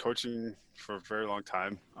been coaching for a very long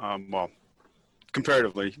time.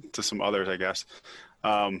 Comparatively to some others, I guess.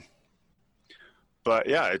 But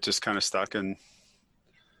yeah, it just kind of stuck, and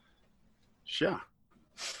yeah.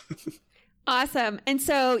 Awesome. And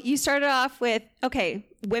so you started off with,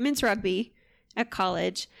 women's rugby at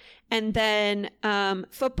college, and then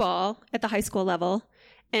football at the high school level,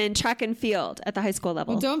 and track and field at the high school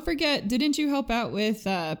level. Well, don't forget, didn't you help out with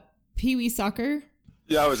Pee Wee soccer?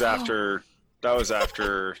 Yeah, that was after I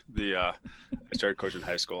started coaching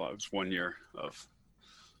high school. I was 1 year of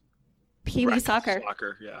Pee Wee soccer.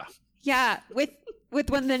 Yeah. Yeah, with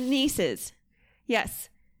one of the nieces. Yes.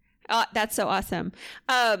 That's so awesome.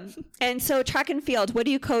 And so track and field, what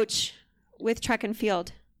do you coach with track and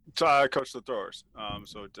field? So I coach the throwers.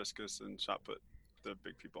 So discus and shot put, the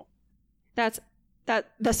big people. The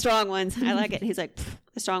strong ones. I like it. He's like,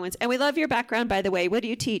 the strong ones. And we love your background, by the way. What do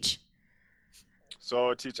you teach?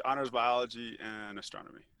 So I teach honors biology and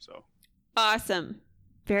astronomy. So awesome.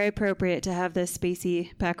 Very appropriate to have this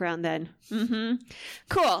spacey background then. Mm-hmm.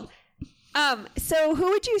 Cool. So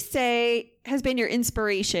who would you say has been your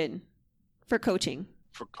inspiration for coaching?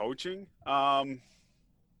 For coaching?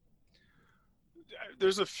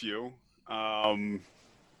 There's a few.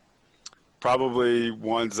 Probably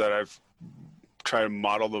ones that I've tried to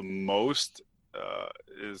model the most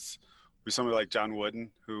is somebody like John Wooden,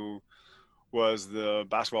 who was the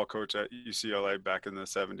basketball coach at UCLA back in the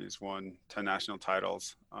 70s, won 10 national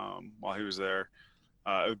titles while he was there.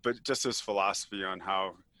 But just his philosophy on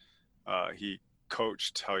how he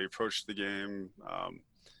coached, how he approached the game,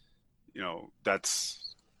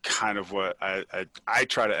 that's kind of what I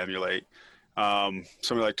try to emulate.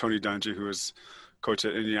 Somebody like Tony Dungy, who was coach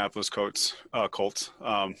at Indianapolis Colts,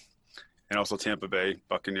 and also Tampa Bay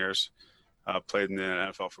Buccaneers, played in the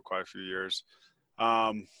NFL for quite a few years.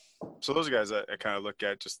 So those are guys that I kind of look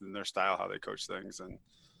at just in their style, how they coach things, and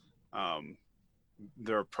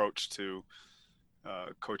their approach to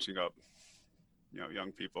coaching up,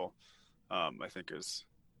 young people, I think is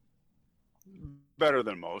better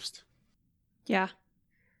than most. Yeah,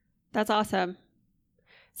 that's awesome.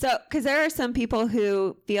 So, because there are some people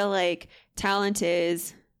who feel like talent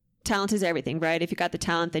is everything, right? If you got the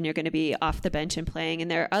talent, then you're going to be off the bench and playing. And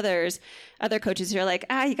there are other coaches who are like,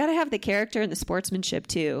 you got to have the character and the sportsmanship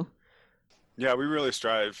too. Yeah, we really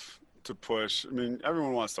strive to push. I mean,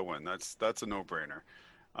 everyone wants to win. That's a no-brainer.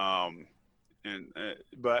 But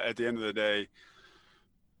at the end of the day,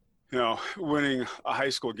 winning a high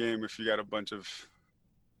school game, if you got a bunch of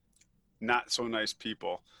not so nice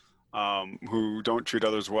people who don't treat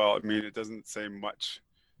others well, I mean, it doesn't say much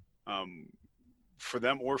for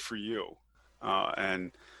them or for you.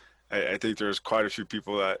 And I think there's quite a few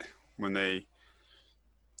people that when they,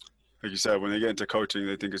 like you said, when they get into coaching,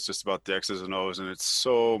 they think it's just about the X's and O's, and it's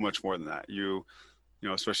so much more than that. You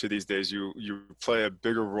especially these days, you play a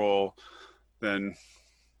bigger role than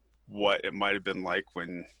what it might have been like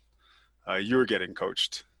when you were getting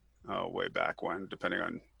coached way back when, depending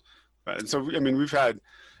on. And so, I mean, we've had,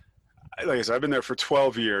 like I said, I've been there for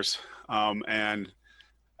 12 years, and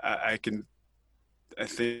I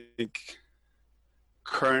think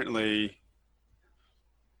currently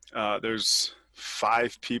there's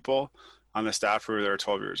 5 people on the staff who were there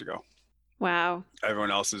 12 years ago. Wow. Everyone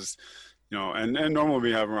else is, and normally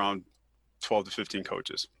we have around 12 to 15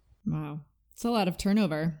 coaches. Wow. It's a lot of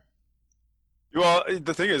turnover. Well,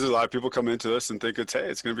 the thing is, a lot of people come into this and think it's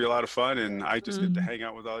going to be a lot of fun, and I just get to hang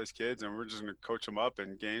out with all these kids, and we're just going to coach them up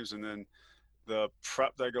in games, and then the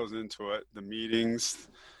prep that goes into it, the meetings,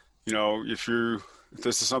 if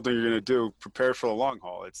this is something you're going to do, prepare for the long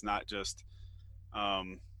haul. It's not just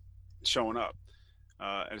showing up,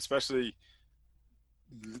 and especially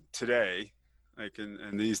today, like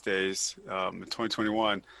in these days, in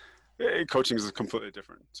 2021, coaching is completely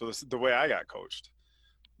different. So the way I got coached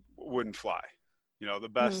wouldn't fly. The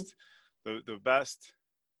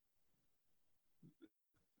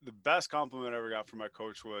best compliment I ever got from my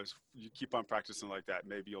coach was, "You keep on practicing like that,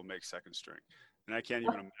 maybe you'll make second string." And I can't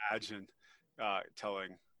even imagine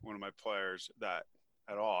telling one of my players that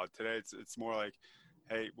at all. Today, it's more like,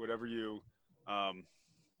 hey, whatever you,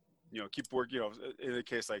 keep working. In a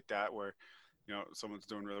case like that where, someone's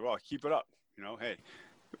doing really well, keep it up. Hey,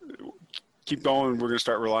 keep going. We're going to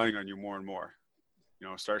start relying on you more and more.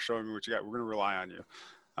 Start showing me what you got. We're going to rely on you.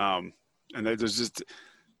 And there's just,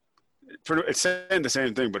 it's saying the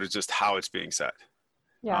same thing, but it's just how it's being said.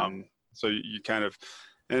 Yeah. So you kind of,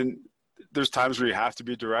 and there's times where you have to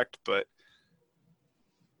be direct, but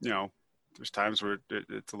there's times where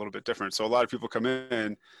it's a little bit different. So a lot of people come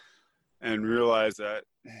in and realize that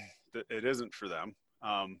it isn't for them.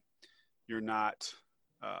 You're not,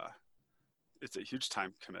 it's a huge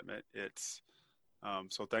time commitment. It's,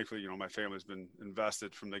 so thankfully, my family's been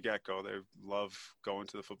invested from the get-go. They love going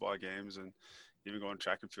to the football games and even going to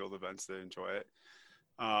track and field events. They enjoy it.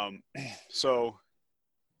 So,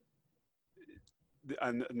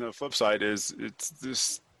 and the flip side is, it's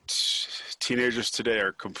this teenagers today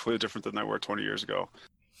are completely different than they were 20 years ago.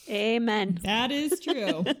 Amen. That is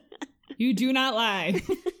true. You do not lie.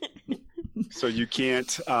 So you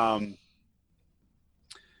can't,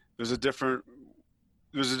 there's a different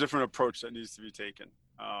approach that needs to be taken.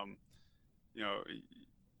 It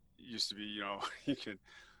used to be, you can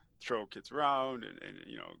throw kids around and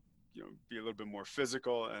be a little bit more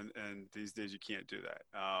physical, and these days you can't do that.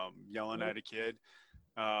 Yelling at a kid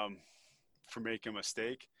for making a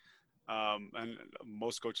mistake, and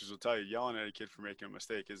most coaches will tell you, yelling at a kid for making a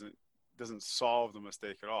mistake doesn't solve the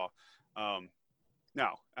mistake at all.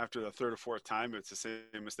 Now, after the third or fourth time, it's the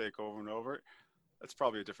same mistake over and over. That's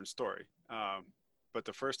probably a different story. But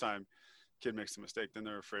the first time kid makes a mistake, then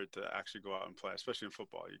they're afraid to actually go out and play, especially in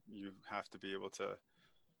football. You have to be able to,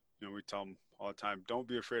 we tell them all the time, don't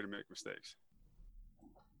be afraid to make mistakes.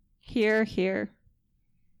 Hear, hear.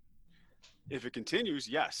 if it continues,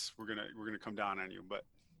 yes, we're gonna come down on you. But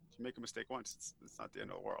if you make a mistake once, it's not the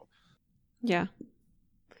end of the world. Yeah.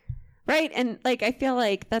 Right. And like, I feel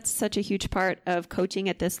like that's such a huge part of coaching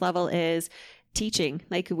at this level is teaching,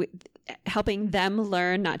 like helping them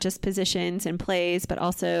learn not just positions and plays, but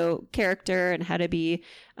also character and how to be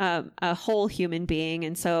a whole human being.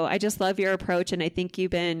 And so I just love your approach. And I think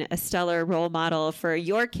you've been a stellar role model for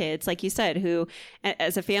your kids, like you said, who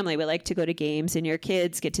as a family would like to go to games, and your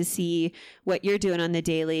kids get to see what you're doing on the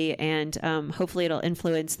daily. And hopefully it'll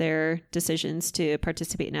influence their decisions to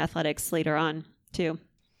participate in athletics later on too.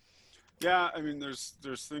 Yeah. I mean, there's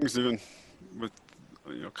things even with,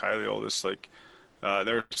 Kylie oldest, like,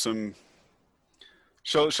 there's some,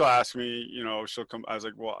 she'll ask me, she'll come, I was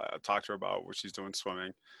like, well, I'll talk to her about what she's doing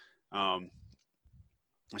swimming. And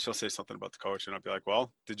she'll say something about the coach, and I'll be like,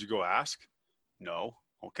 well, did you go ask? No.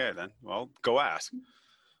 Okay, then, well, go ask.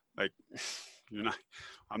 Like,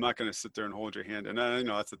 I'm not going to sit there and hold your hand. And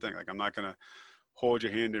that's the thing. Like, I'm not going to hold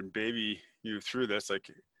your hand and baby you through this. Like,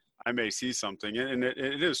 I may see something, and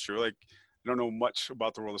it is true. Like, I don't know much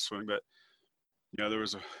about the world of swimming, but there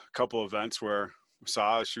was a couple events where we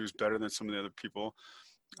saw she was better than some of the other people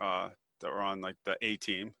that were on like the A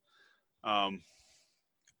team.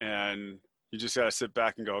 And you just got to sit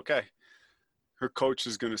back and go, okay, her coach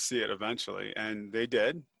is going to see it eventually. And they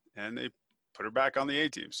did, and they put her back on the A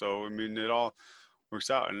team. So, I mean, it all works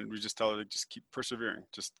out. And we just tell her to just keep persevering,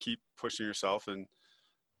 just keep pushing yourself, and,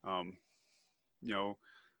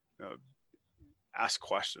 ask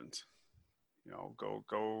questions,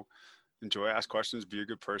 go enjoy, ask questions, be a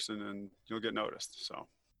good person, and you'll get noticed. So.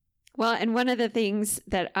 Well, and one of the things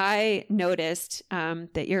that I noticed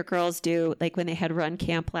that your girls do, like when they had run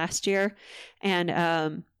camp last year,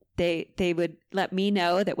 and they would let me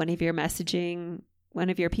know that one of your messages,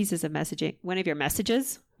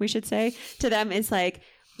 we should say, to them is like,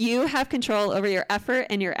 you have control over your effort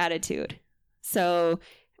and your attitude. So,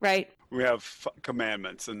 right. We have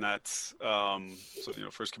commandments, and that's,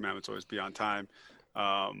 first commandment's always be on time.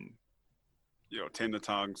 Tame the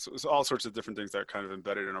tongue. So all sorts of different things that are kind of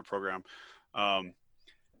embedded in our program.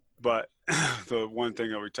 But the one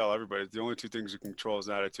thing that we tell everybody is the only two things you can control is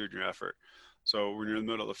attitude and your effort. So when you're in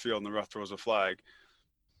the middle of the field and the ref throws a flag,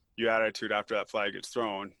 your attitude after that flag gets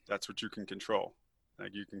thrown, that's what you can control.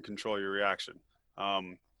 Like, you can control your reaction.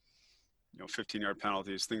 15-yard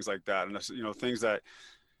penalties, things like that. And that's, things that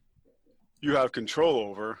you have control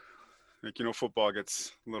over. Like, football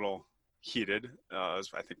gets a little heated,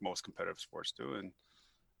 as I think most competitive sports do. And,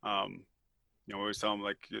 we always tell them,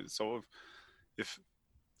 like, so if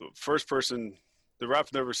the first person, the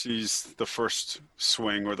ref never sees the first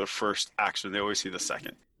swing or the first action, they always see the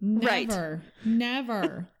second. Never.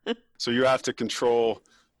 So you have to control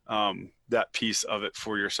that piece of it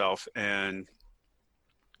for yourself, and,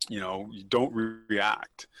 you don't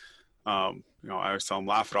react. I always tell them,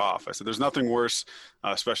 laugh it off. I said, there's nothing worse,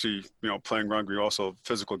 especially, playing rugby, also a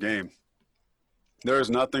physical game. There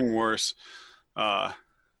is nothing worse or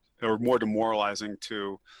more demoralizing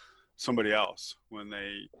to somebody else when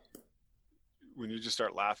you just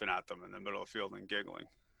start laughing at them in the middle of the field and giggling,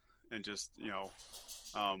 and just,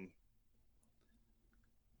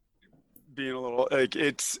 being a little, like,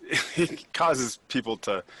 it causes people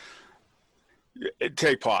to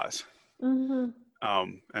take pause. Mm-hmm.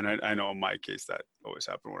 And I know in my case that always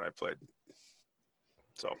happened when I played.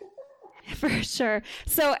 So. For sure.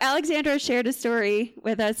 So Alexandra shared a story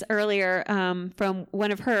with us earlier from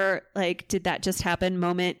one of her, like, did that just happen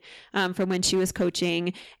moment from when she was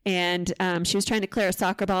coaching, and she was trying to clear a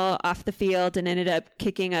soccer ball off the field and ended up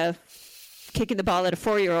kicking the ball at a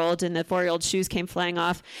 4-year-old, and the 4-year-old shoes came flying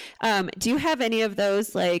off. Do you have any of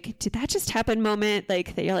those, like, did that just happen moment,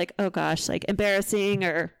 like, that you're like, oh gosh, like embarrassing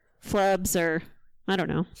or flubs, or I don't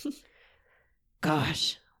know.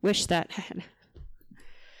 Gosh, wish that had.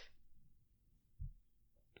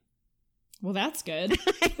 Well, that's good.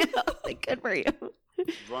 I know, like, good for you.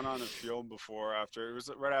 Run on the field before, after. It was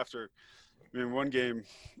right after. I mean, one game,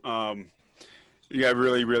 you got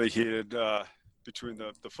really, really heated between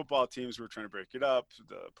the football teams. We were trying to break it up.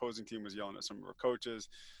 The opposing team was yelling at some of our coaches.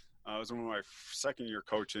 It was one of my second year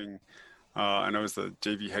coaching, and I was the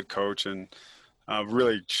JV head coach, and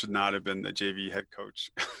really should not have been the JV head coach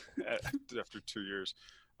after 2 years.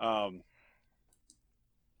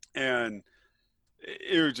 And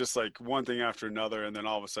it was just like one thing after another, and then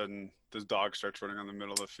all of a sudden this dog starts running on the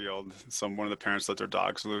middle of the field. One of the parents let their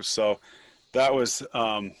dogs loose. So that was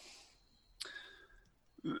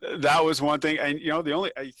one thing. And the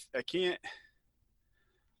only I can't.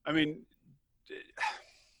 I mean,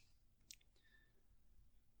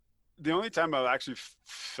 the only time I've actually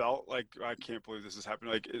felt like I can't believe this is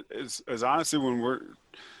happening, like, is honestly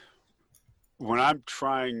when I'm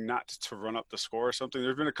trying not to run up the score or something.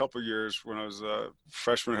 There's been a couple of years when I was a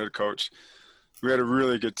freshman head coach, we had a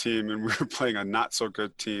really good team and we were playing a not so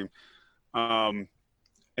good team. And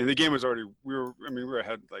the game was already, we were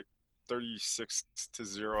ahead like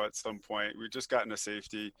 36-0 at some point. We just gotten a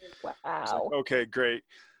safety. Wow. Like, okay, great.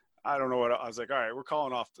 I don't know what I was like. All right, we're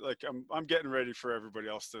calling off. Like, I'm getting ready for everybody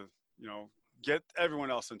else to, get everyone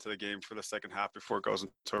else into the game for the second half before it goes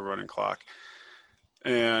into a running clock.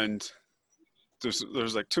 And there's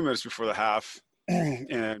like 2 minutes before the half,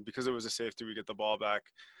 and because it was a safety, we get the ball back,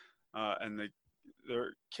 and the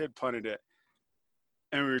kid punted it,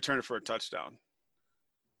 and we returned it for a touchdown.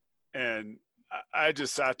 And I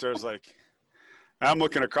just sat there. I was like, I'm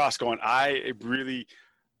looking across, going, I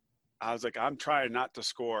was like, I'm trying not to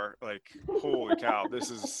score. Like, holy cow, this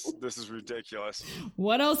is ridiculous.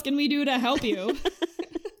 What else can we do to help you?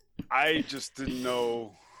 I just didn't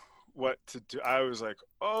know what to do. I was like,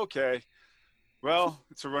 okay, well,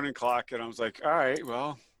 it's a running clock. And I was like, all right,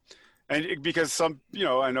 well, and because I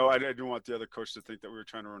know I didn't want the other coach to think that we were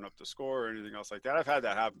trying to run up the score or anything else like that. I've had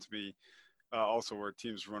that happen to me also, where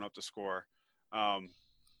teams run up the score.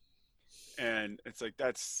 And it's like,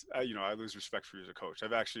 that's, I lose respect for you as a coach.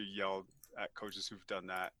 I've actually yelled at coaches who've done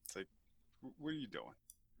that. It's like, what are you doing?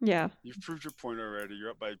 Yeah. You've proved your point already. You're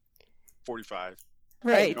up by 45.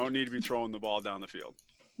 Right. You don't need to be throwing the ball down the field.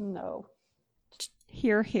 No.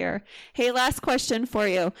 Hear, hear. Hey, last question for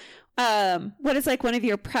you. What is like one of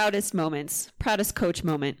your proudest coach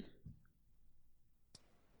moment?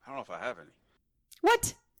 I don't know if I have any.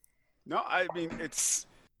 What? No, I mean, it's...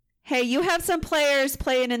 Hey, you have some players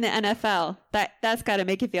playing in the NFL. That's got to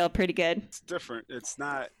make you feel pretty good. It's different. It's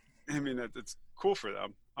not, I mean, it's cool for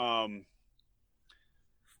them.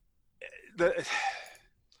 The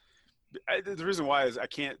reason why is I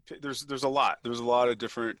can't, there's a lot of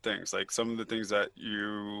different things. Like, some of the things that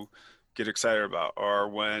you get excited about are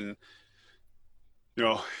when,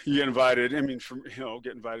 you get invited. I mean,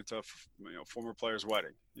 get invited to, former player's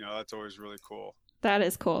wedding. That's always really cool. That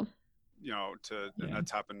is cool.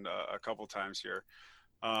 That's happened a couple times here.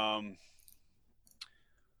 Having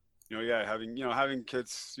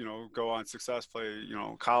kids, go on success, play,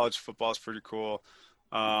 college football is pretty cool.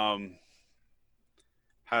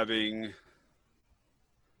 Having,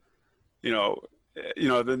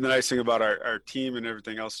 the nice thing about our team and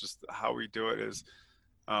everything else, just how we do it is,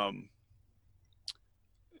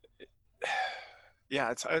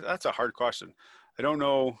 that's a hard question. I don't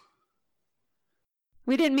know.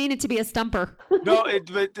 We didn't mean it to be a stumper. No,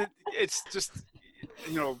 it's just,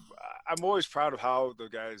 I'm always proud of how the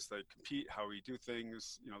guys like compete, how we do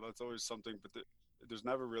things. That's always something. But there's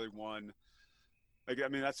never really one. Like, I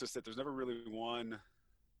mean, that's just it. There's never really one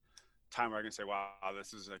time where I can say, "Wow,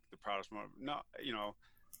 this is like the proudest moment." No,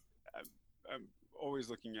 I'm always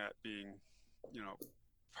looking at being,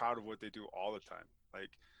 proud of what they do all the time. Like,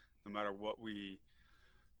 no matter what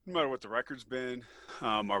the record's been,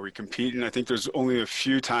 are we competing? I think there's only a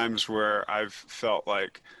few times where I've felt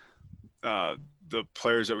like the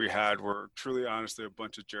players that we had were truly, honestly, a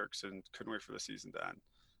bunch of jerks and couldn't wait for the season to end.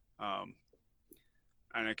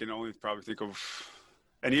 And I can only probably think of,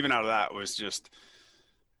 and even out of that was just,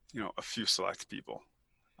 a few select people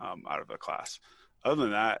out of the class. Other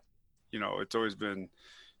than that, it's always been,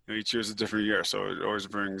 each year's a different year. So it always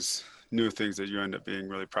brings new things that you end up being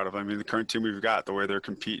really proud of. I mean, the current team we've got, the way they're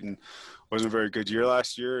competing, wasn't a very good year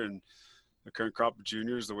last year. And the current crop of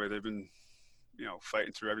juniors, the way they've been,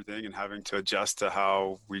 fighting through everything and having to adjust to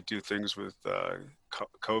how we do things with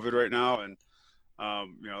COVID right now. And,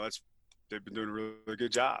 they've been doing a really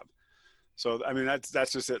good job. So, I mean, that's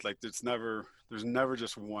just it. Like, there's never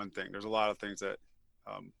just one thing. There's a lot of things that,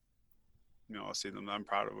 I'll see them. I'm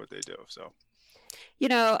proud of what they do. So.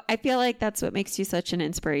 I feel like that's what makes you such an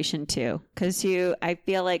inspiration too. Because I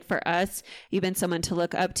feel like for us, you've been someone to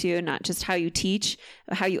look up to, not just how you teach,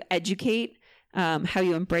 but how you educate, how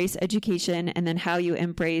you embrace education, and then how you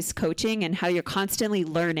embrace coaching and how you're constantly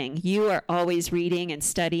learning. You are always reading and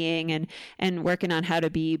studying and working on how to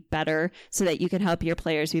be better so that you can help your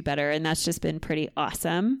players be better. And that's just been pretty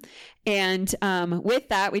awesome. And with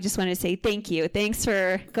that, we just want to say thank you. Thanks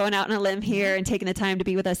for going out on a limb here and taking the time to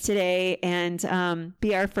be with us today and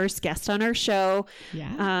be our first guest on our show.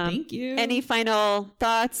 Yeah, thank you. Any final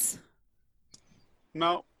thoughts?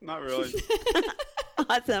 No, not really.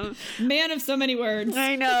 Awesome. Man of so many words.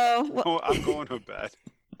 I know. Well, I'm going to bed.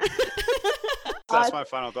 That's my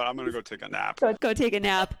final thought. I'm going to go take a nap. Go take a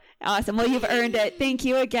nap. Awesome. Well, you've earned it. Thank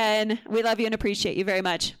you again. We love you and appreciate you very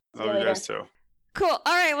much. Love you guys too. Cool. All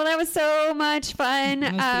right. Well, that was so much fun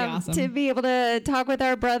awesome. to be able to talk with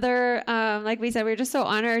our brother. Like we said, we're just so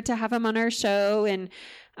honored to have him on our show. And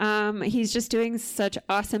he's just doing such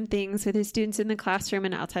awesome things with his students in the classroom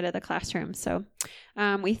and outside of the classroom. So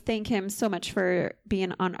we thank him so much for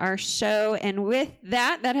being on our show. And with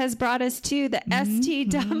that, that has brought us to the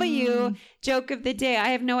STW joke of the day. I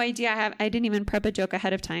have no idea. I didn't even prep a joke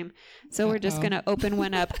ahead of time. So we're just going to open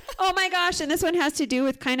one up. Oh my gosh. And this one has to do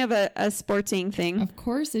with kind of a sporting thing. Of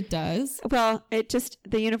course it does. Well,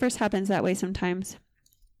 the universe happens that way sometimes.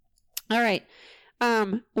 All right.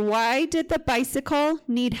 Why did the bicycle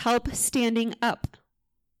need help standing up?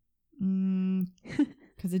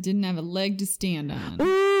 Because it didn't have a leg to stand on.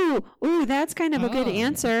 Ooh, that's kind of a good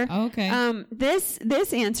answer. Okay.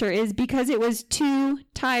 This answer is because it was too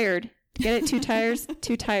tired. Get it? Too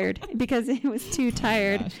tired. Because it was too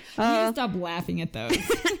tired. Stop laughing at those.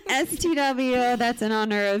 STW, that's in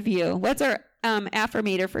honor of you. What's our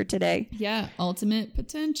affirmator for today? Yeah, ultimate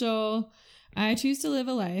potential. I choose to live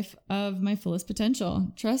a life of my fullest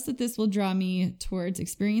potential. Trust that this will draw me towards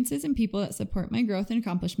experiences and people that support my growth and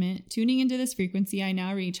accomplishment. Tuning into this frequency, I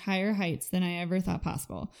now reach higher heights than I ever thought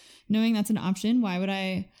possible. Knowing that's an option, why would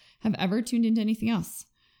I have ever tuned into anything else?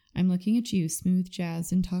 I'm looking at you, smooth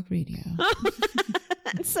jazz and talk radio.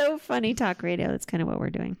 That's so funny, talk radio. That's kind of what we're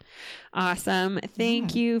doing. Awesome.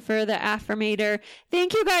 Thank you for the affirmator.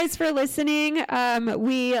 Thank you guys for listening.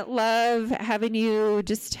 We love having you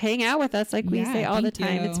just hang out with us like we say all the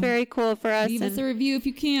time. It's very cool for us. Leave us a review if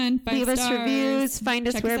you can. 5 leave stars. Us reviews. Find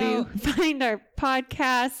us wherever you find our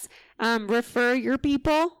podcasts. Refer your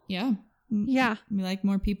people. Yeah. Yeah. We like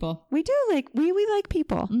more people. We do like, we like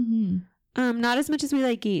people. Mm-hmm. Not as much as we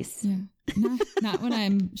like geese. Yeah. Not when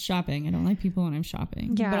I'm shopping. I don't like people when I'm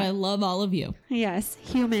shopping. Yeah. But I love all of you. Yes.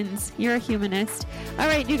 Humans. You're a humanist. All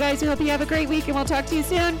right, you guys, we hope you have a great week and we'll talk to you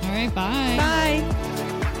soon. All right. Bye. Bye.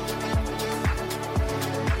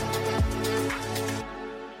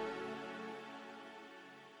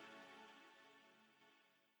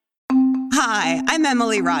 Hi, I'm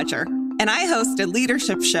Emily Roger, and I host a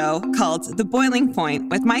leadership show called The Boiling Point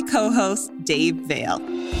with my co-host, Dave Vale.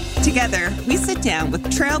 Together, we sit down with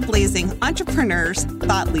trailblazing entrepreneurs,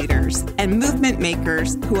 thought leaders, and movement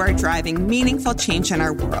makers who are driving meaningful change in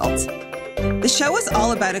our world. The show is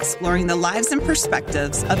all about exploring the lives and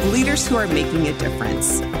perspectives of leaders who are making a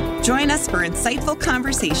difference. Join us for insightful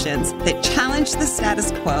conversations that challenge the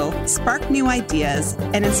status quo, spark new ideas,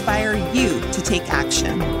 and inspire you to take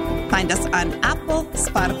action. Find us on Apple,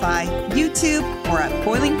 Spotify, YouTube, or at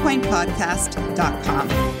boilingpointpodcast.com.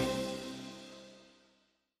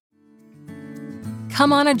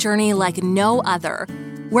 Come on a journey like no other,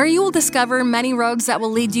 where you will discover many roads that will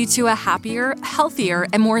lead you to a happier, healthier,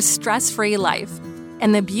 and more stress-free life.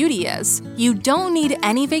 And the beauty is, you don't need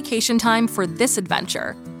any vacation time for this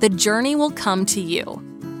adventure. The journey will come to you.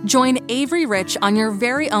 Join Avery Rich on your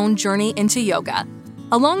very own journey into yoga.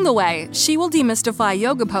 Along the way, she will demystify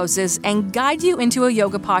yoga poses and guide you into a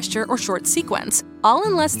yoga posture or short sequence, all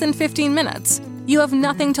in less than 15 minutes. You have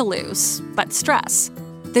nothing to lose but stress.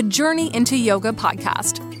 The Journey into Yoga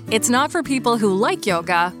podcast. It's not for people who like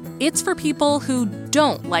yoga, it's for people who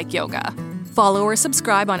don't like yoga. Follow or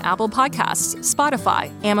subscribe on Apple Podcasts, Spotify,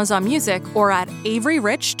 Amazon Music, or at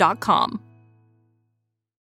averyrich.com.